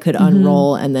fish I could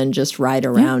unroll and then just ride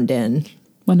around in.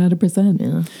 100%.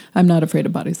 Yeah, I'm not afraid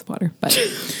of bodies of water, but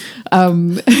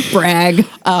brag.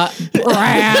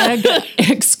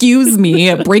 Excuse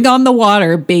me, bring on the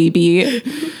water, baby.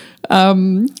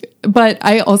 But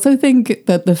I also think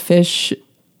that the fish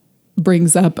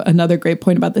brings up another great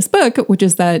point about this book, which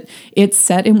is that it's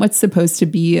set in what's supposed to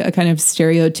be a kind of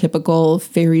stereotypical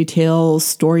fairy tale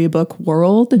storybook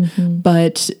world,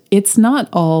 but it's not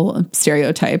all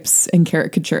stereotypes and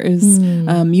caricatures.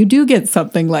 You do get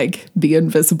something like the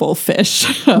invisible fish,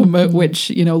 which,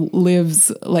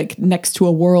 lives like next to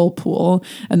a whirlpool,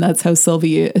 and that's how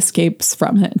Sylvie escapes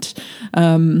from it.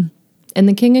 And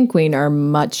the King and Queen are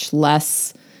much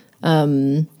less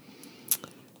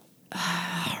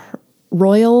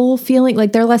royal feeling.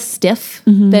 Like they're less stiff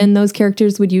than those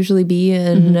characters would usually be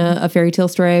in a fairy tale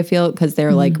story, I feel, because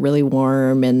they're like really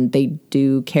warm and they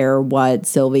do care what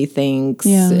Sylvie thinks.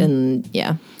 And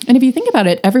And if you think about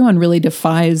it, everyone really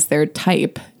defies their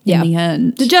type in the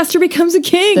end. The jester becomes a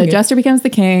king. The jester becomes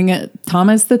the king.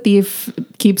 Thomas the thief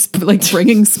keeps like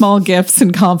bringing small gifts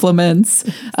and compliments.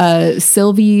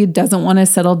 Sylvie doesn't want to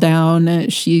settle down.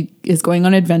 She is going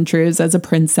on adventures as a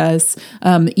princess.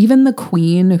 Even the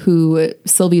queen, who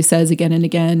Sylvie says again and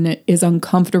again is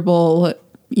uncomfortable,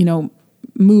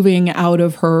 moving out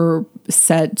of her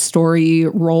set story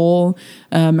role,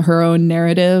 her own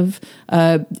narrative,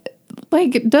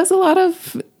 does a lot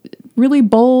of really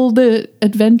bold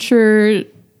adventure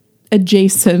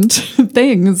adjacent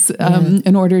things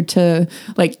in order to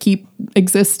keep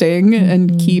existing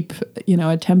and keep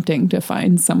attempting to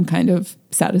find some kind of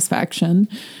satisfaction.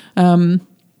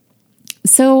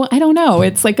 So I don't know,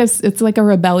 it's like a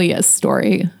rebellious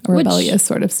story, rebellious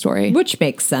sort of story, which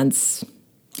makes sense.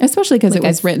 Especially because it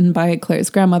was written by Claire's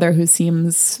grandmother, who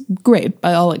seems great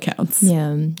by all accounts.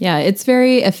 Yeah. It's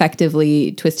very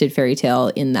effectively twisted fairy tale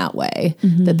in that way,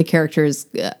 that the characters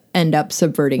end up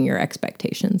subverting your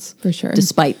expectations. For sure.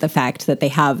 Despite the fact that they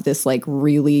have this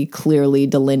really clearly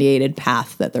delineated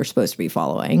path that they're supposed to be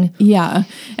following. Yeah.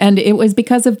 And it was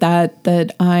because of that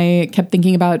I kept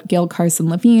thinking about Gail Carson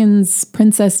Levine's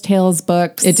Princess Tales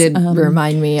books. It did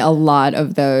remind me a lot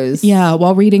of those. Yeah,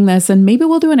 while reading this. And maybe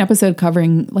we'll do an episode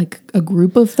covering a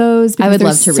group of those. I would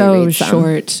love to reread some.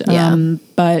 Short. Yeah.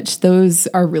 But those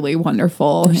are really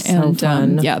wonderful. They're so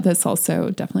fun. This also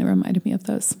definitely reminded me of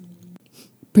those.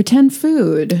 Pretend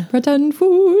food. Pretend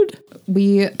food.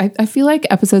 I feel like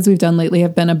episodes we've done lately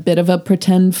have been a bit of a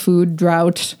pretend food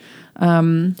drought.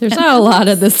 There's not a lot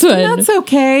of this one. That's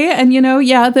okay. And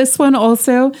this one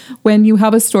also, when you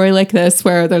have a story like this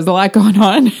where there's a lot going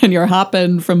on and you're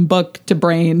hopping from book to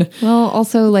brain. Well,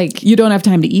 also you don't have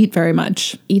time to eat very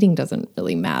much. Eating doesn't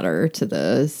really matter to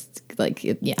the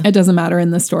It doesn't matter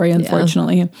in the story,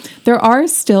 unfortunately. Yeah. There are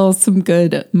still some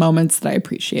good moments that I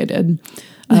appreciated.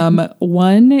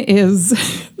 One is,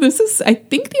 this is, I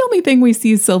think, the only thing we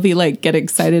see Sylvie get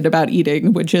excited about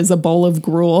eating, which is a bowl of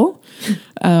gruel.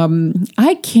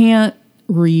 I can't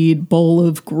read bowl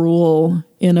of gruel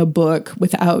in a book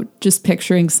without just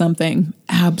picturing something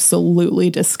absolutely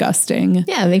disgusting.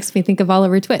 Yeah, it makes me think of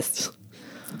Oliver Twist.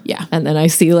 Yeah. And then I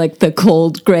see the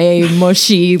cold, gray,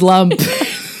 mushy lump.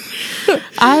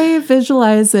 I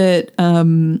visualize it,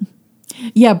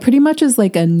 pretty much as a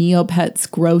Neopets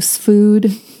gross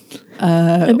food.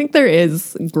 I think there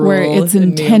is gruel where it's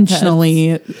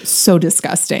intentionally so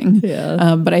disgusting.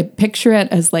 Yeah. But I picture it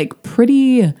as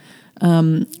pretty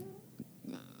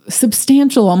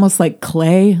substantial, almost like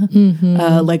clay,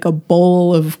 like a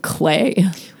bowl of clay.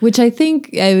 Which I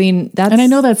think, that's... And I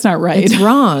know that's not right. It's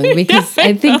wrong, because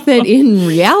I think that in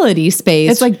reality space...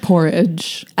 It's like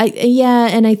porridge.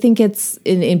 And I think it's,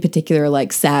 in particular,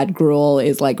 sad gruel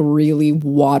is really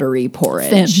watery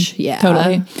porridge. Thin. Yeah.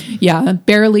 Totally. Yeah,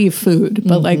 barely food,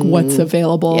 but what's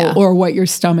available or what your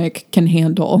stomach can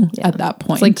handle at that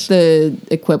point. It's the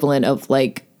equivalent of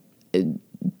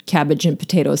cabbage and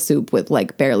potato soup with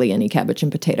barely any cabbage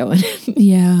and potato in it.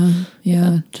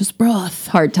 Yeah. Just broth.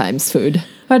 Hard times food.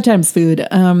 But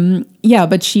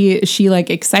she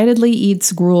excitedly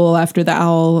eats gruel after the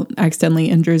owl accidentally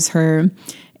injures her.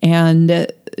 And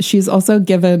she's also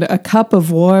given a cup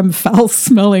of warm,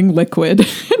 foul-smelling liquid.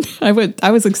 I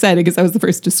was excited because that was the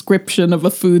first description of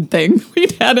a food thing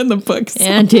we'd had in the book. So.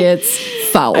 And it's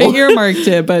foul. I earmarked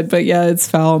it, but yeah, it's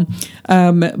foul.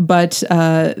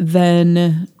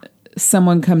 Then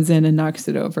someone comes in and knocks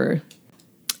it over.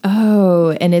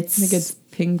 Oh, and I think it's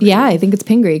Pingree. Yeah, I think it's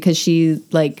Pingree because she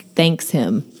thanks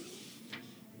him.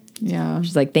 Yeah.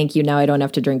 She's thank you. Now I don't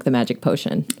have to drink the magic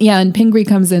potion. Yeah, and Pingree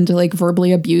comes in to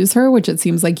verbally abuse her, which it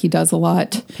seems like he does a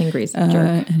lot. Pingree's a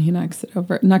jerk. And he knocks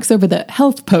over the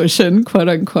health potion, quote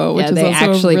unquote, which is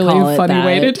also actually a really funny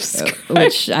way to describe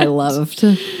which I loved.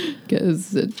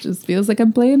 Because it just feels like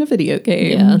I'm playing a video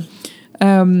game.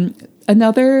 Yeah.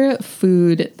 Another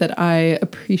food that I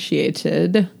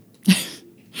appreciated...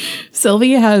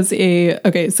 Sylvie has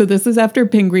so this is after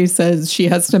Pingree says she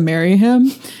has to marry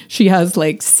him. She has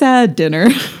sad dinner,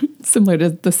 similar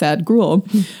to the sad gruel,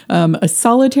 a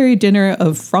solitary dinner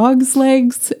of frog's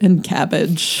legs and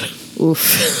cabbage. Oof.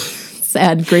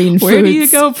 Sad green foods. Where do you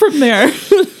go from there?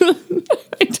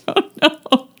 I don't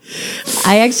know.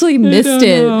 I actually missed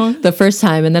it the first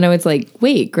time, and then I was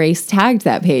wait, Grace tagged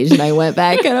that page, and I went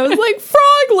back and I was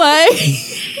frog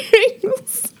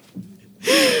legs.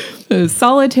 A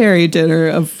solitary dinner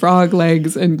of frog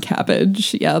legs and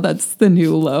cabbage. Yeah, that's the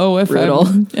new low. If Brutal.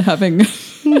 I'm having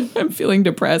I'm feeling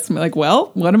depressed. I'm like,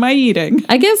 well, what am I eating?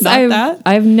 I guess Not that.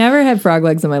 I've never had frog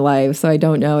legs in my life, so I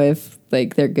don't know if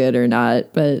like they're good or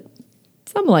not, but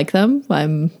some like them,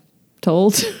 I'm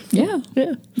told. Yeah.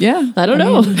 Yeah. Yeah. I don't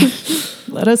know.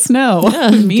 Let us know.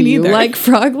 Me Do you neither. like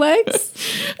frog legs?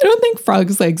 I don't think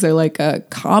frog's legs are like a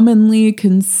commonly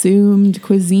consumed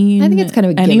cuisine. I think it's kind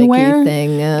of a anywhere, gimmicky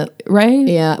thing. right?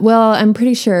 Yeah. Well, I'm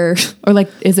pretty sure. Or like,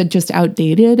 is it just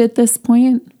outdated at this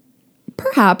point?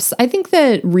 Perhaps. I think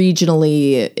that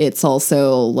regionally it's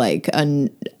also like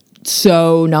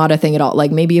so not a thing at all.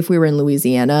 Like maybe if we were in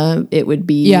Louisiana, it would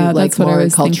be like that's what I more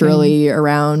was culturally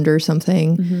around or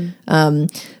something.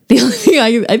 The only thing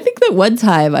I think that one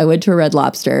time I went to a Red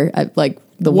Lobster.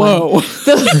 Whoa.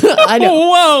 I know.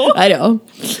 Whoa. I know. No,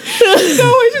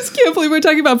 I just can't believe we're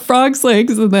talking about frog's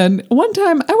legs. And then one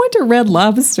time I went to Red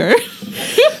Lobster.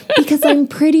 Because I'm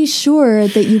pretty sure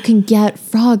that you can get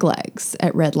frog legs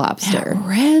at Red Lobster.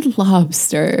 Red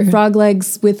Lobster. Frog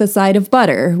legs with a side of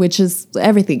butter, which is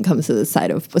everything comes with a side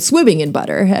of swimming in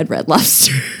butter at Red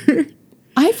Lobster.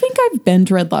 I think I've been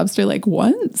to Red Lobster like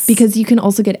once. Because you can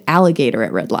also get alligator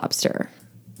at Red Lobster.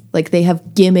 Like they have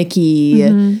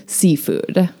gimmicky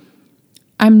seafood.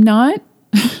 I'm not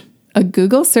a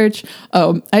Google search.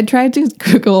 Oh, I tried to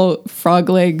Google frog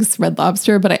legs, Red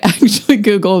Lobster, but I actually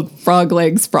Googled frog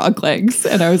legs.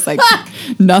 And I was like,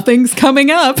 nothing's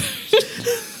coming up.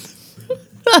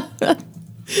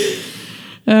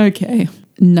 Okay.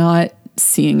 Not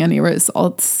seeing any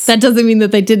results. That doesn't mean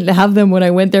that they didn't have them when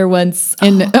I went there once.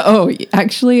 And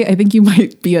actually, I think you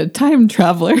might be a time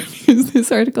traveler because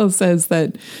this article says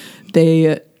that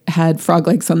they had frog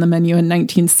legs on the menu in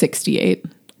 1968.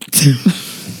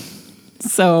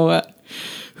 So,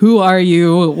 who are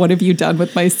you? What have you done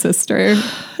with my sister?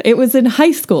 It was in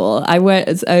high school. I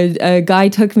went. A guy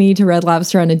took me to Red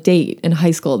Lobster on a date in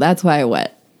high school. That's why I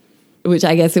went. Which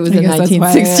I guess it was in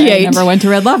 1968. I never went to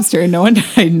Red Lobster. I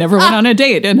never went on a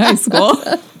date in high school.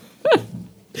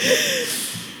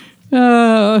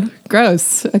 Oh,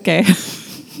 gross. Okay.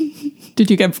 Did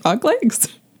you get frog legs?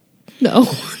 No.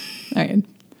 All right.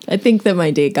 I think that my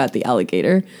date got the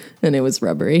alligator and it was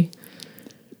rubbery.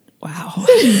 Wow.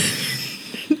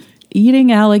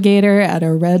 Eating alligator at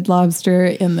a Red Lobster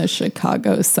in the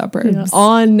Chicago suburbs.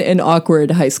 On an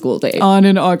awkward high school date. On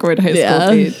an awkward high school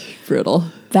date. Brutal.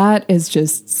 That is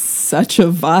just such a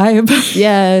vibe.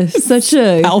 Yeah, such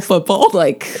a palpable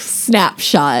like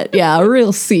snapshot. Yeah, a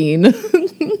real scene.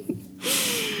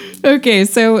 Okay,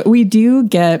 so we do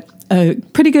get a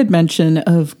pretty good mention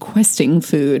of questing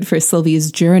food for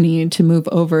Sylvie's journey to move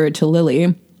over to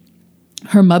Lily.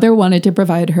 Her mother wanted to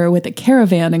provide her with a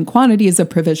caravan and quantities of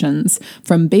provisions,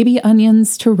 from baby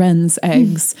onions to wren's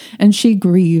eggs, and she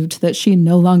grieved that she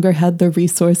no longer had the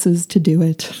resources to do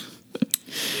it.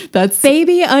 That's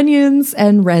baby onions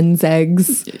and wren's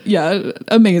eggs. Yeah,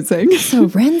 amazing. So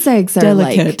wren's eggs are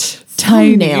delicate, like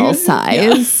tiny, nail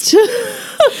sized.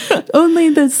 Yeah. Only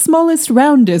the smallest,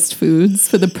 roundest foods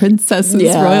for the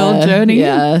princess's royal journey.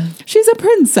 Yeah. She's a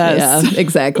princess. Yeah,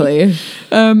 exactly.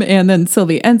 And then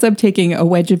Sylvie ends up taking a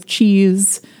wedge of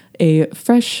cheese, a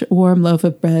fresh, warm loaf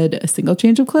of bread, a single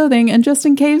change of clothing, and just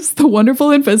in case, the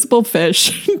wonderful invisible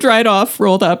fish, dried off,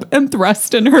 rolled up, and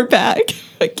thrust in her bag.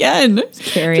 Again,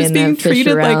 carrying just being that fish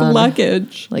treated around like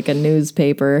luggage. Like a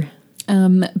newspaper.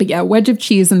 But yeah, wedge of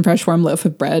cheese and fresh warm loaf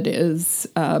of bread is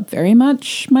very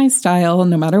much my style.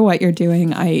 No matter what you're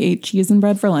doing, I ate cheese and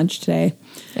bread for lunch today.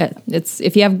 It's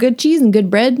if you have good cheese and good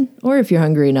bread, or if you're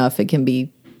hungry enough, it can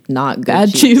be not good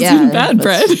bad cheese and bad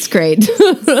bread. It's great.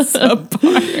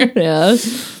 Subpar. Yeah.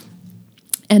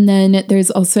 And then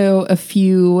there's also a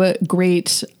few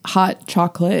great hot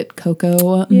chocolate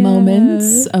cocoa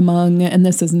moments among, and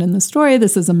this isn't in the story,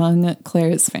 this is among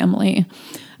Claire's family.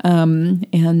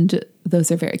 And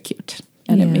those are very cute.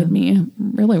 And it made me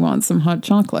really want some hot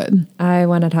chocolate. I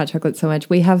wanted hot chocolate so much.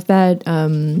 We have that.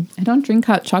 I don't drink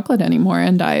hot chocolate anymore,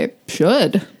 and I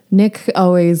should. Nick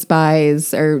always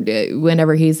buys, or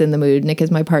whenever he's in the mood, Nick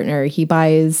is my partner, he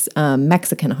buys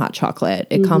Mexican hot chocolate.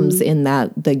 It comes in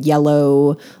the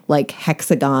yellow, like,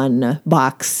 hexagon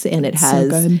box, and it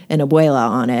has an abuela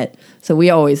on it. So we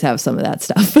always have some of that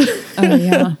stuff. Oh,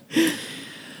 yeah.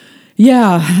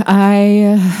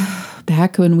 Yeah,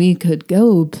 back when we could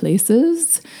go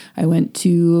places, I went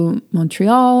to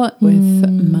Montreal with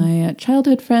my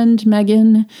childhood friend,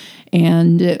 Megan,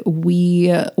 and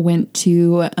we went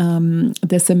to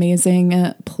this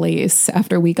amazing place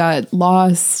after we got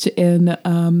lost in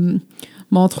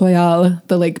Montreal,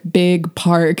 the like big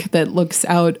park that looks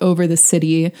out over the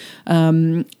city.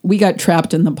 We got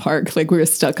trapped in the park, like we were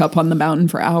stuck up on the mountain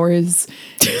for hours.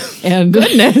 And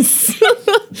goodness.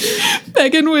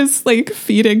 Megan was like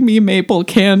feeding me maple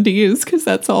candies because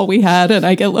that's all we had, and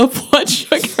I get low blood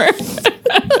sugar.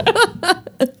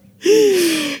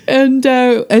 And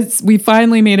as we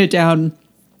finally made it down,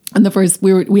 and the first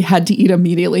we had to eat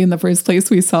immediately, and the first place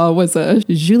we saw was a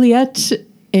Juliette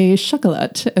et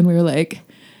Chocolat, and we were like,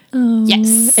 oh,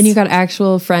 yes. And you got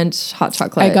actual French hot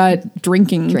chocolate. I got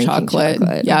drinking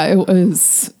chocolate. Yeah, it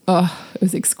was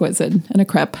exquisite, and a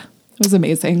crepe. It was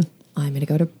amazing. I'm gonna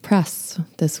go to press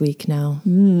this week now.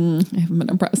 I haven't been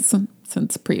to press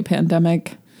since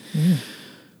pre-pandemic.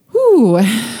 Ooh,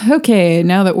 okay.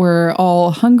 Now that we're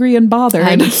all hungry and bothered,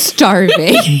 I'm starving.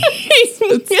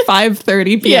 It's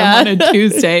 5:30 p.m. on a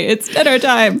Tuesday. It's dinner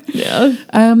time. Yeah.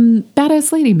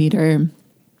 Badass Lady Meter.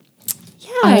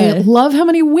 Yeah. I love how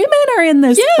many women are in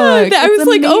this book. I was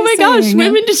like, oh my gosh,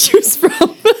 women to choose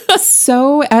from.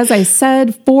 So, as I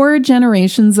said, 4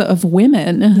 generations of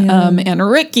women. And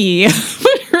Ricky.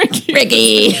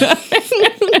 Ricky.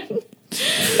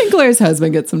 And Claire's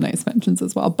husband gets some nice mentions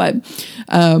as well, but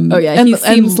he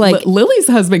seems like Lily's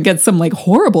husband gets some like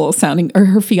horrible sounding, or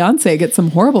her fiance gets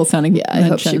some horrible sounding. Yeah, I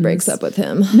hope she breaks up with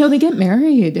him. No, they get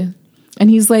married, and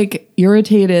he's like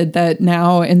irritated that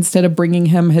now instead of bringing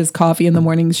him his coffee in the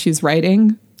mornings, she's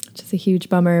writing. Which is a huge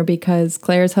bummer because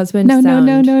Claire's husband.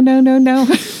 No.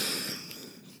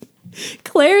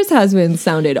 Claire's husband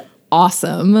sounded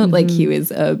awesome. Mm-hmm. Like he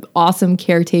was an awesome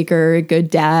caretaker, a good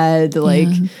dad. Like,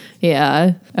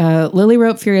 yeah. Lily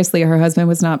wrote furiously. Her husband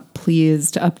was not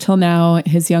pleased. Up till now,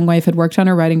 his young wife had worked on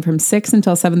her writing from 6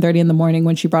 until 7:30 in the morning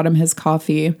when she brought him his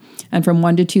coffee, and from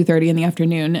 1 to 2:30 in the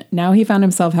afternoon. Now he found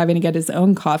himself having to get his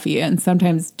own coffee and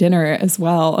sometimes dinner as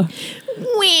well.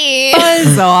 Wee.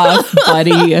 Buzz off,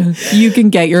 buddy. You can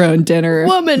get your own dinner.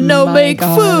 Woman, no make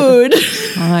food.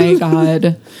 My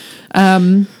God.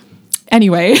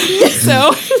 Anyway,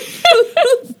 so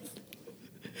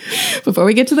before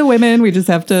we get to the women, we just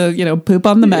have to, poop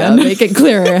on the men. Yeah, make it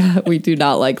clear. We do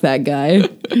not like that guy.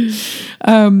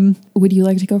 Would you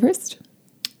like to go first?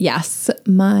 Yes.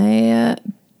 My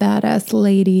badass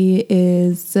lady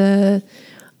is, I'm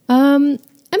going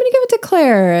to give it to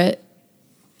Claire.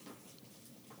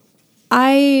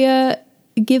 I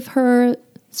give her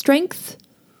strength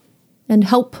and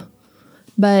help,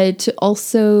 but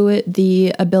also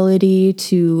the ability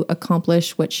to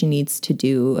accomplish what she needs to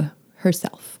do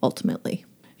herself, ultimately.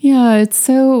 Yeah, it's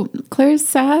so Claire's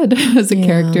sad as a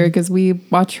character because we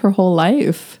watch her whole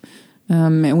life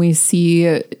and we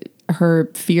see her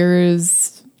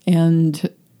fears and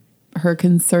her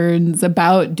concerns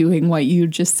about doing what you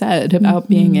just said, about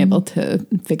being able to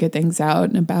figure things out,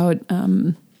 and about,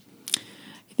 I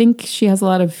think she has a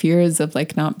lot of fears of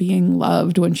like not being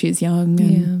loved when she's young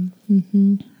and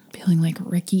feeling like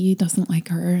Ricky doesn't like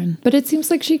her. But it seems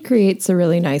like she creates a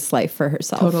really nice life for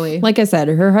herself. Totally. Like I said,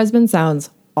 her husband sounds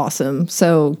awesome.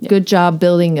 So good job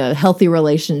building a healthy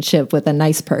relationship with a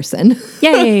nice person.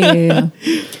 Yay.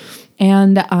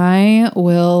 And I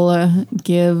will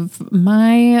give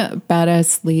my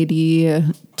badass lady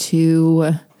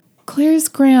to Claire's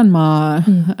grandma.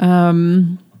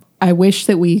 I wish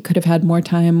that we could have had more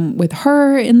time with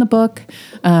her in the book,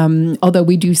 although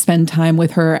we do spend time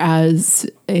with her as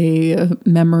a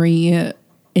memory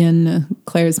in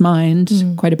Claire's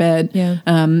mind quite a bit. Yeah.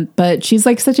 But she's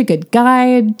like such a good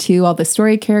guide to all the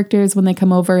story characters when they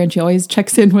come over, and she always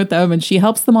checks in with them and she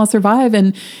helps them all survive.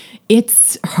 And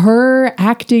it's her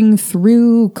acting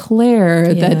through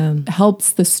Claire that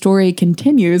helps the story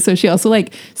continue. So she also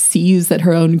like sees that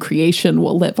her own creation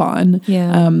will live on,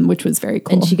 which was very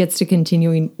cool. And she gets to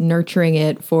continue nurturing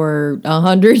it for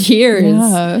 100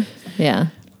 years. Yeah.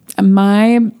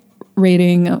 My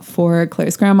rating for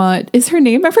Claire's grandma, is her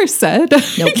name ever said?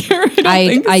 Nope.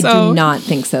 I do not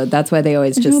think so. That's why they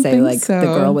always just say like the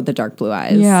girl with the dark blue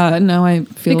eyes. Yeah, no, I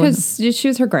feel because she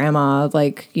was her grandma.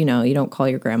 Like, you don't call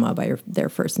your grandma by their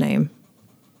first name.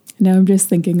 Now I'm just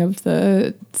thinking of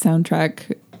the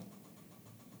soundtrack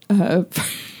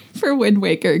for Wind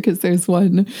Waker, because there's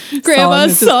one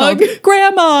Grandma's song.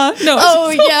 Grandma. No. Oh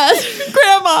yes,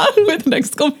 Grandma with an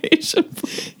exclamation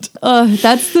point.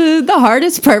 That's the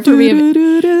hardest part for me.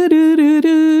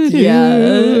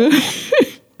 Yeah.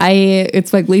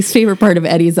 It's my least favorite part of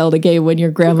Eddie Zelda game when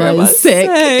your grandma is sick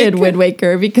in Wind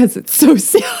Waker, because it's so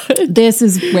sad. This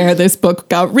is where this book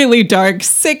got really dark.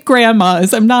 Sick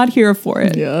grandmas. I'm not here for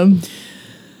it. Yeah.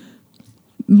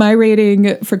 My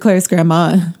rating for Claire's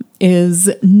grandma is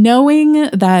knowing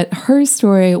that her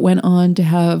story went on to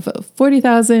have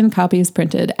 40,000 copies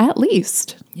printed, at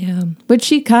least. Yeah. Which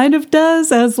she kind of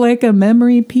does as like a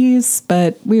memory piece,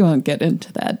 but we won't get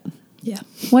into that. Yeah.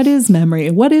 What is memory?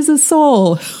 What is a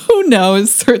soul? Who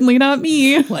knows? Certainly not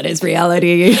me. What is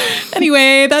reality?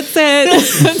 Anyway, that's it.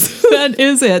 That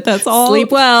is it. That's all.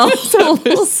 Sleep well.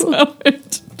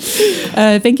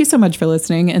 Thank you so much for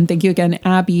listening. And thank you again,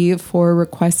 Abby, for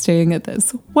requesting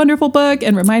this wonderful book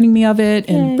and reminding me of it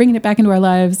and bringing it back into our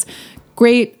lives.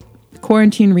 Great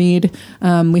quarantine read.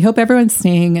 We hope everyone's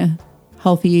staying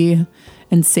healthy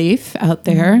and safe out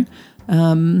there.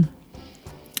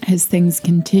 As things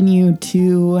continue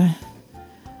to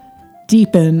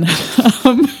deepen.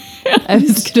 I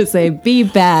was going to say, be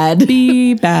bad.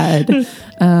 Be bad.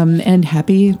 And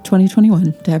happy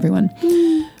 2021 to everyone.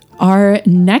 Our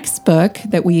next book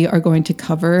that we are going to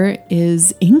cover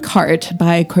is Inkheart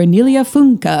by Cornelia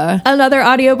Funke. Another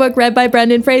audiobook read by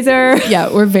Brendan Fraser.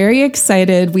 Yeah, we're very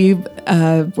excited. We're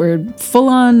full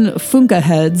on Funke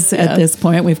heads at this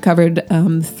point. We've covered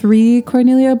 3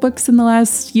 Cornelia books in the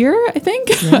last year, I think.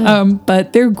 Yeah.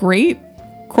 But they're great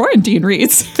quarantine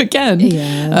reads again.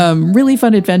 Yeah. Really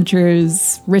fun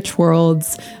adventures, rich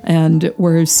worlds, and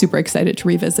we're super excited to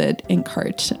revisit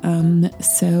Inkheart.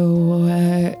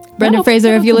 Brendan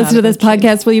Fraser, if you listen to this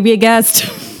podcast, will you be a guest?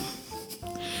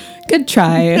 Good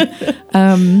try.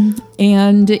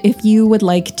 And if you would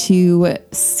like to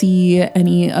see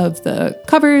any of the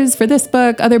covers for this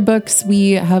book, other books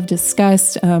we have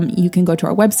discussed, you can go to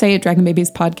our website,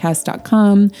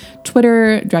 dragonbabiespodcast.com,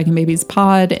 Twitter,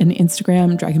 dragonbabiespod, and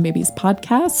Instagram,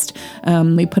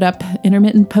 dragonbabiespodcast. We put up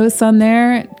intermittent posts on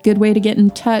there. Good way to get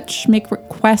in touch, make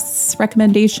requests,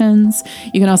 recommendations.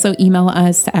 You can also email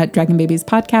us at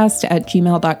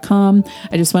dragonbabiespodcast@gmail.com.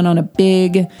 I just went on a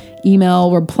big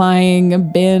email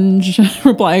replying binge,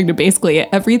 replying to basically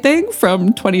everything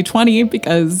from 2020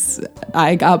 because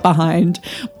I got behind,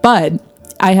 but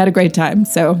I had a great time,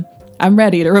 so I'm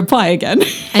ready to reply again.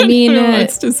 I mean, who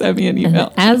wants to send me an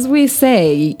email? As we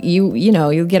say,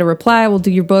 you'll get a reply. We'll do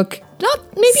your book. Not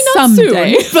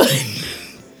someday, soon, but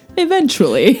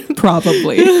eventually,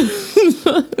 probably.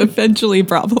 Eventually,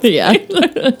 probably. Yeah.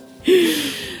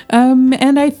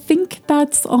 And I think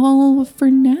that's all for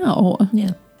now.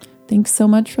 Yeah. Thanks so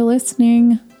much for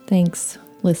listening. Thanks,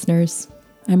 listeners.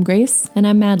 I'm Grace. And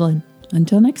I'm Madeline.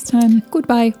 Until next time.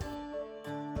 Goodbye.